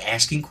he's like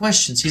asking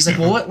questions. He's like,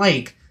 "Well, what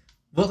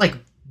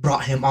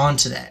brought him on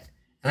to that?"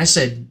 And I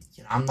said,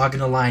 "I'm not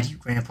gonna lie to you,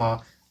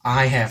 Grandpa.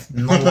 I have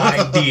no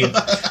idea.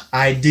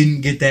 I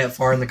didn't get that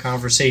far in the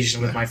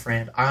conversation with my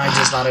friend. I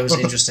just thought it was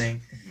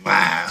interesting."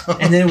 Wow.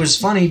 And then it was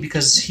funny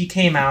because he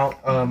came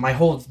out, my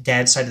whole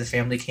dad's side of the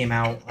family came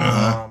out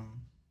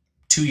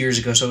 2 years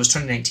ago, so it was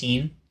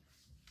 2019.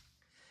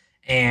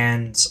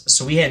 And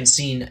so we hadn't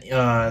seen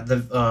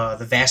the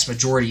vast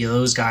majority of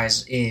those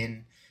guys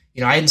in,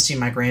 I hadn't seen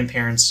my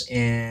grandparents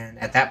in,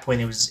 at that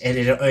point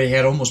it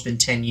had almost been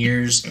 10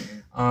 years.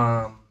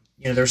 There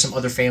were some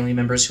other family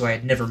members who I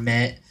had never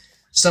met.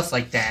 Stuff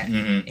like that.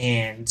 Mm-hmm.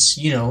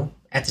 And,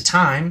 at the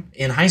time,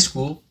 in high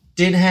school,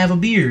 didn't have a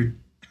beard.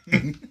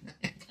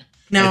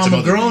 Now I'm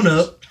a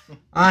grown-up.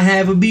 I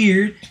have a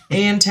beard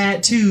and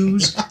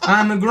tattoos.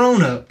 I'm a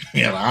grown-up.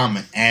 Yeah, I'm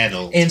an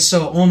adult. And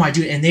so, oh my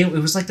dude, and it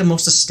was like the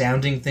most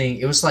astounding thing.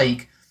 It was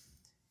like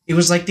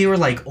they were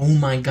like, "Oh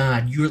my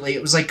God." You were like,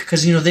 it was like,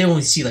 because, they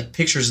only see like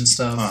pictures and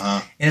stuff.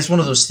 Uh-huh. And it's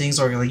one of those things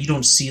where like you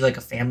don't see like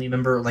a family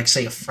member, like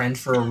say a friend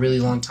for a really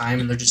long time,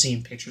 and they're just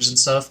seeing pictures and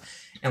stuff.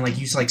 And like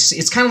you like,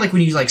 it's kind of like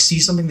when you like see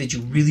something that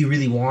you really,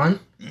 really want,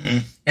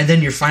 and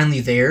then you're finally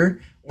there,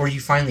 or you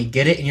finally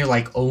get it, and you're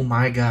like, "Oh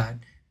my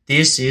God,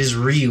 this is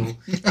real.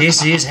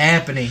 This is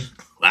happening."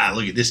 Wow,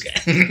 look at this guy.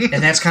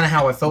 And that's kind of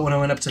how I felt when I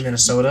went up to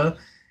Minnesota,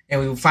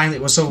 and we finally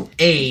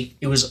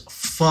it was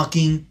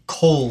fucking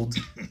cold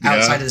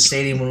outside of the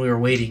stadium when we were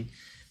waiting,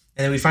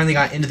 and then we finally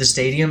got into the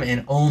stadium,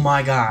 and oh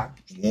my God,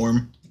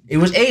 warm. It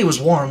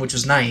was warm, which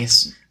was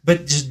nice,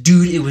 but just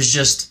dude, it was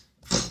just.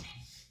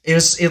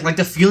 Like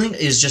the feeling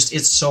is just,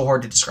 it's so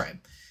hard to describe.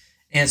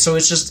 And so I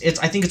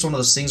think it's one of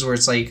those things where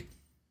it's like,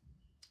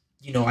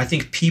 I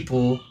think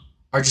people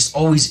are just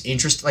always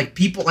interested, like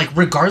people, like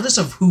regardless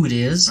of who it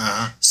is,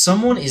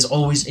 someone is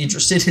always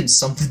interested in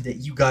something that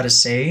you gotta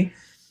say.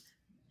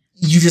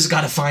 You just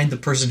gotta find the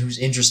person who's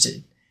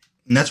interested.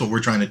 And that's what we're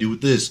trying to do with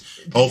this.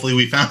 Hopefully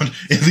we found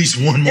at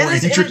least one more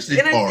interested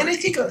part. And I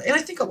think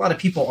a lot of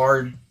people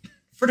are,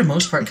 for the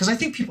most part, because I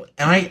think people,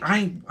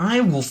 and I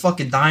will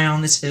fucking die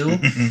on this hill.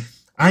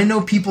 I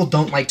know people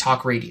don't like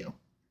talk radio.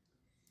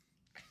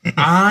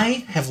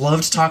 I have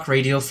loved talk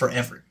radio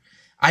forever.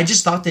 I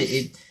just thought that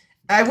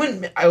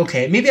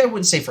maybe I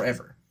wouldn't say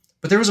forever,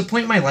 but there was a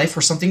point in my life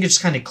where something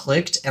just kind of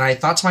clicked, and I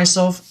thought to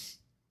myself,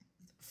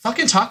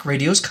 fucking talk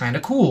radio is kind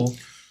of cool.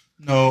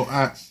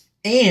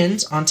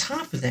 And on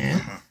top of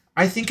that,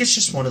 I think it's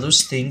just one of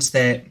those things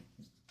that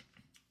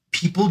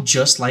people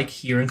just like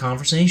hearing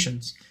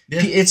conversations.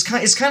 Yeah. It's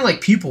kind of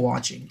like people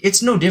watching.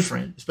 It's no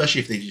different.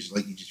 Especially if they just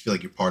like, you just feel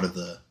like you're part of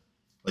the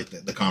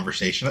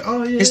conversation. Like,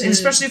 oh yeah. And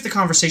especially if the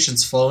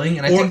conversation's flowing,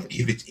 and I think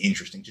if it's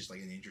interesting, just like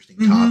an interesting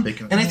topic.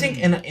 And I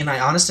think, and I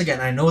honestly, again,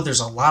 I know there's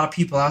a lot of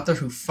people out there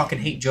who fucking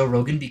hate Joe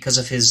Rogan because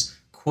of his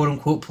quote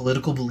unquote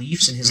political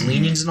beliefs and his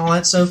leanings and all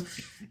that stuff.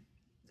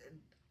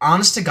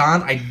 Honest to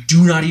God, I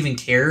do not even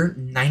care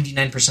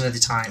 99% of the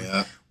time.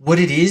 Yeah. What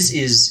it is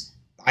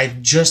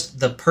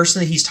the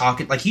person that he's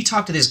talking, like he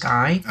talked to this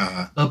guy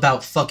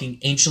about fucking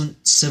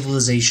ancient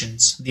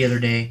civilizations the other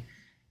day.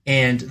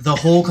 And the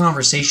whole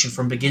conversation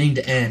from beginning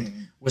to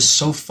end was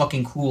so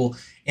fucking cool.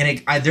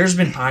 And there's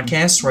been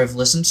podcasts where I've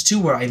listened to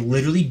where I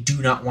literally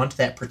do not want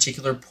that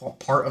particular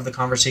part of the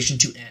conversation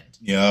to end.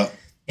 Yeah.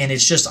 And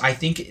it's just, I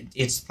think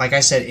it's, like I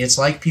said, it's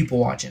like people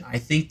watching. I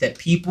think that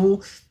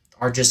people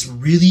are just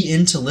really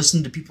into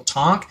listening to people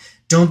talk.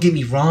 Don't get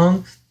me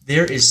wrong.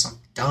 There is some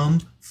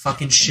dumb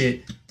fucking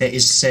shit that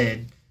is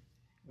said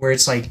where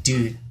it's like,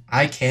 dude,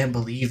 I can't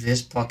believe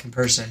this fucking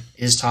person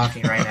is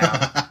talking right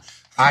now.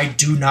 I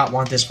do not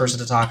want this person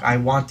to talk. I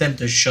want them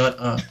to shut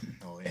up.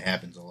 Oh, it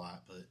happens a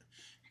lot, but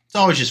it's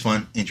always just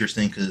fun,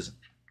 interesting, because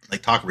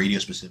like talk radio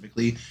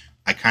specifically,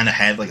 I kind of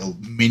had like a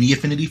mini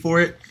affinity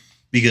for it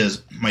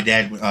because my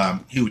dad,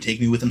 he would take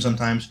me with him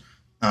sometimes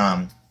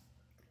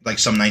like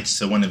some nights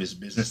to one of his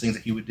business things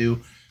that he would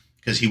do,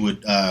 because he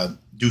would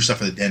do stuff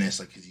for the dentist,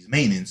 like because he's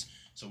maintenance.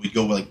 So we'd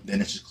go like the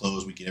dentist is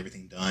closed, we'd get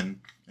everything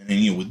done, and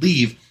then we'd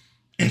leave.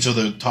 And so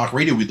the talk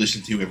radio we'd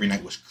listen to every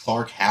night was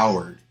Clark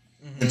Howard.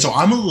 Mm-hmm. And so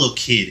I'm a little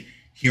kid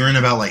hearing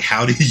about like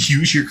how to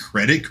use your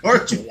credit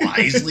cards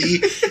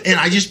wisely, and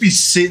I just be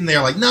sitting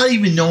there like not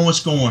even knowing what's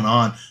going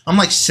on. I'm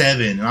like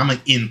 7, and I'm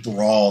like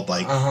enthralled,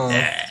 like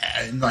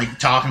and like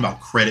talking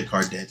about credit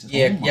card debts.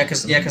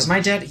 Because my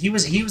dad he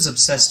was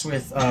obsessed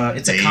with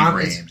it's a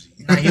comedy.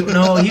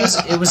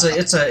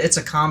 It's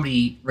a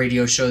comedy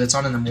radio show that's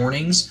on in the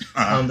mornings,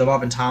 the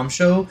Bob and Tom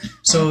show.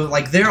 So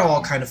like they're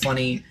all kind of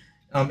funny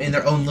in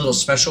their own little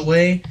special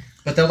way,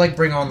 but they'll like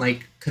bring on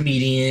like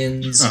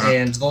comedians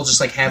and they'll just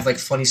like have like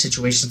funny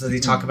situations that they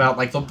talk about.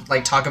 Like they'll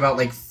like talk about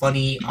like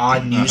funny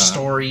odd news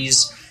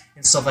stories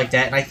and stuff like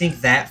that. And I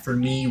think that for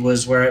me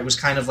was where it was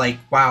kind of like,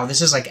 wow,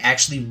 this is like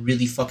actually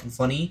really fucking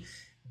funny.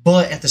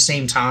 But at the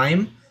same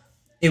time,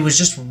 it was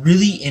just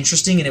really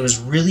interesting and it was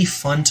really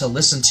fun to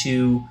listen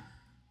to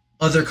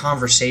other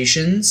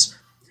conversations.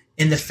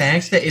 And the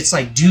fact that it's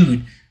like,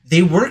 dude,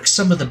 they work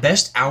some of the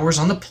best hours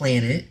on the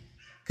planet.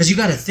 Because you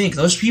got to think,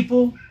 those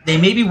people, they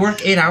maybe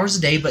work 8 hours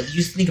a day, but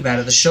you think about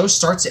it. The show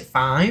starts at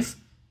 5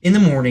 in the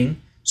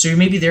morning, so you're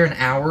maybe there an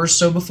hour or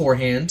so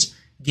beforehand,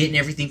 getting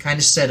everything kind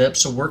of set up,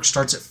 so work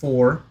starts at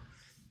 4.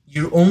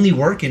 You only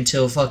work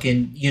until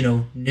fucking,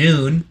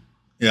 noon.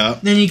 Yeah.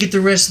 Then you get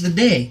the rest of the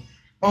day.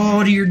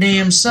 All to your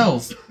damn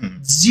self.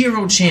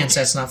 Zero chance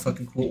that's not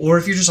fucking cool. Or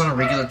if you're just on a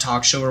regular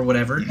talk show or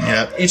whatever.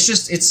 Yep.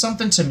 It's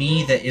something to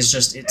me that is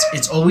just,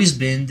 it's always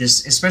been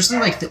this, especially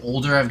like the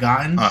older I've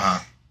gotten.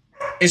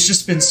 It's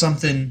just been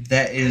something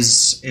that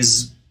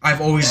is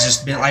I've always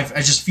just been I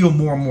just feel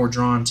more and more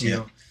drawn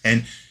to.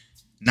 And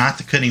not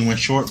to cut anyone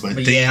short, but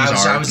things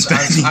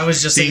I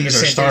was just things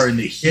are starting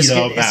to heat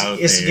up out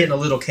there. It's getting a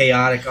little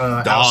chaotic.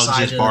 Dogs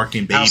just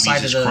barking, babies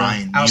just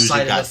crying.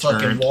 Outside of the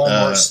fucking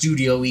Walmart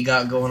studio we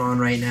got going on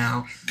right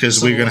now.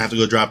 Because we're gonna have to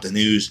go drop the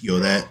news.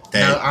 No,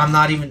 I'm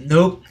not even.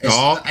 Nope.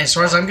 As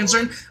far as I'm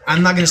concerned,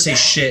 I'm not gonna say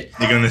shit.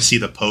 You're gonna see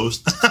the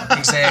post.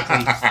 Exactly.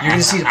 You're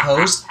gonna see the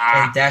post,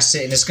 and that's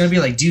it. And it's gonna be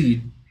like,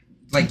 dude,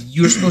 like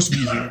you're supposed to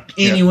be here.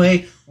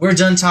 Anyway, we're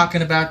done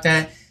talking about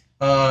that.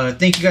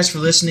 Thank you guys for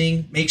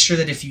listening. Make sure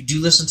that if you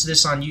do listen to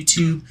this on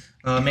YouTube,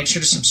 make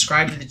sure to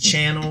subscribe to the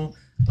channel.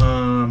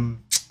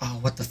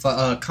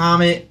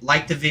 Comment,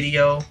 like the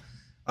video.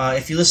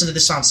 If you listen to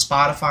this on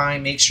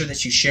Spotify, make sure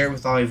that you share it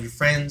with all of your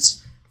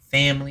friends,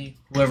 family,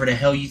 whoever the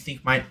hell you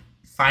think might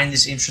find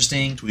this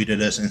interesting. Tweet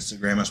at us,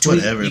 Instagram us,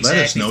 whatever. Exactly.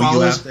 Let us know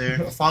you out there.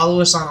 Follow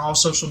us on all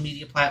social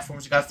media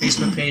platforms. We got a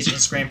Facebook page,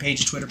 Instagram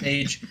page, Twitter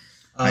page.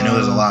 I know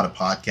there's a lot of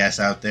podcasts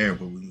out there,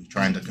 but we're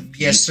trying to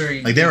compete. Yes, sir.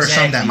 Like there are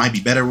some that might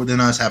be better than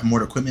us, have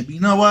more equipment, but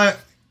you know what?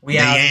 They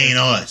ain't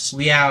us.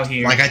 We out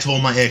here. Like I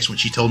told my ex when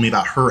she told me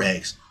about her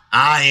ex,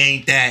 I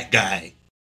ain't that guy.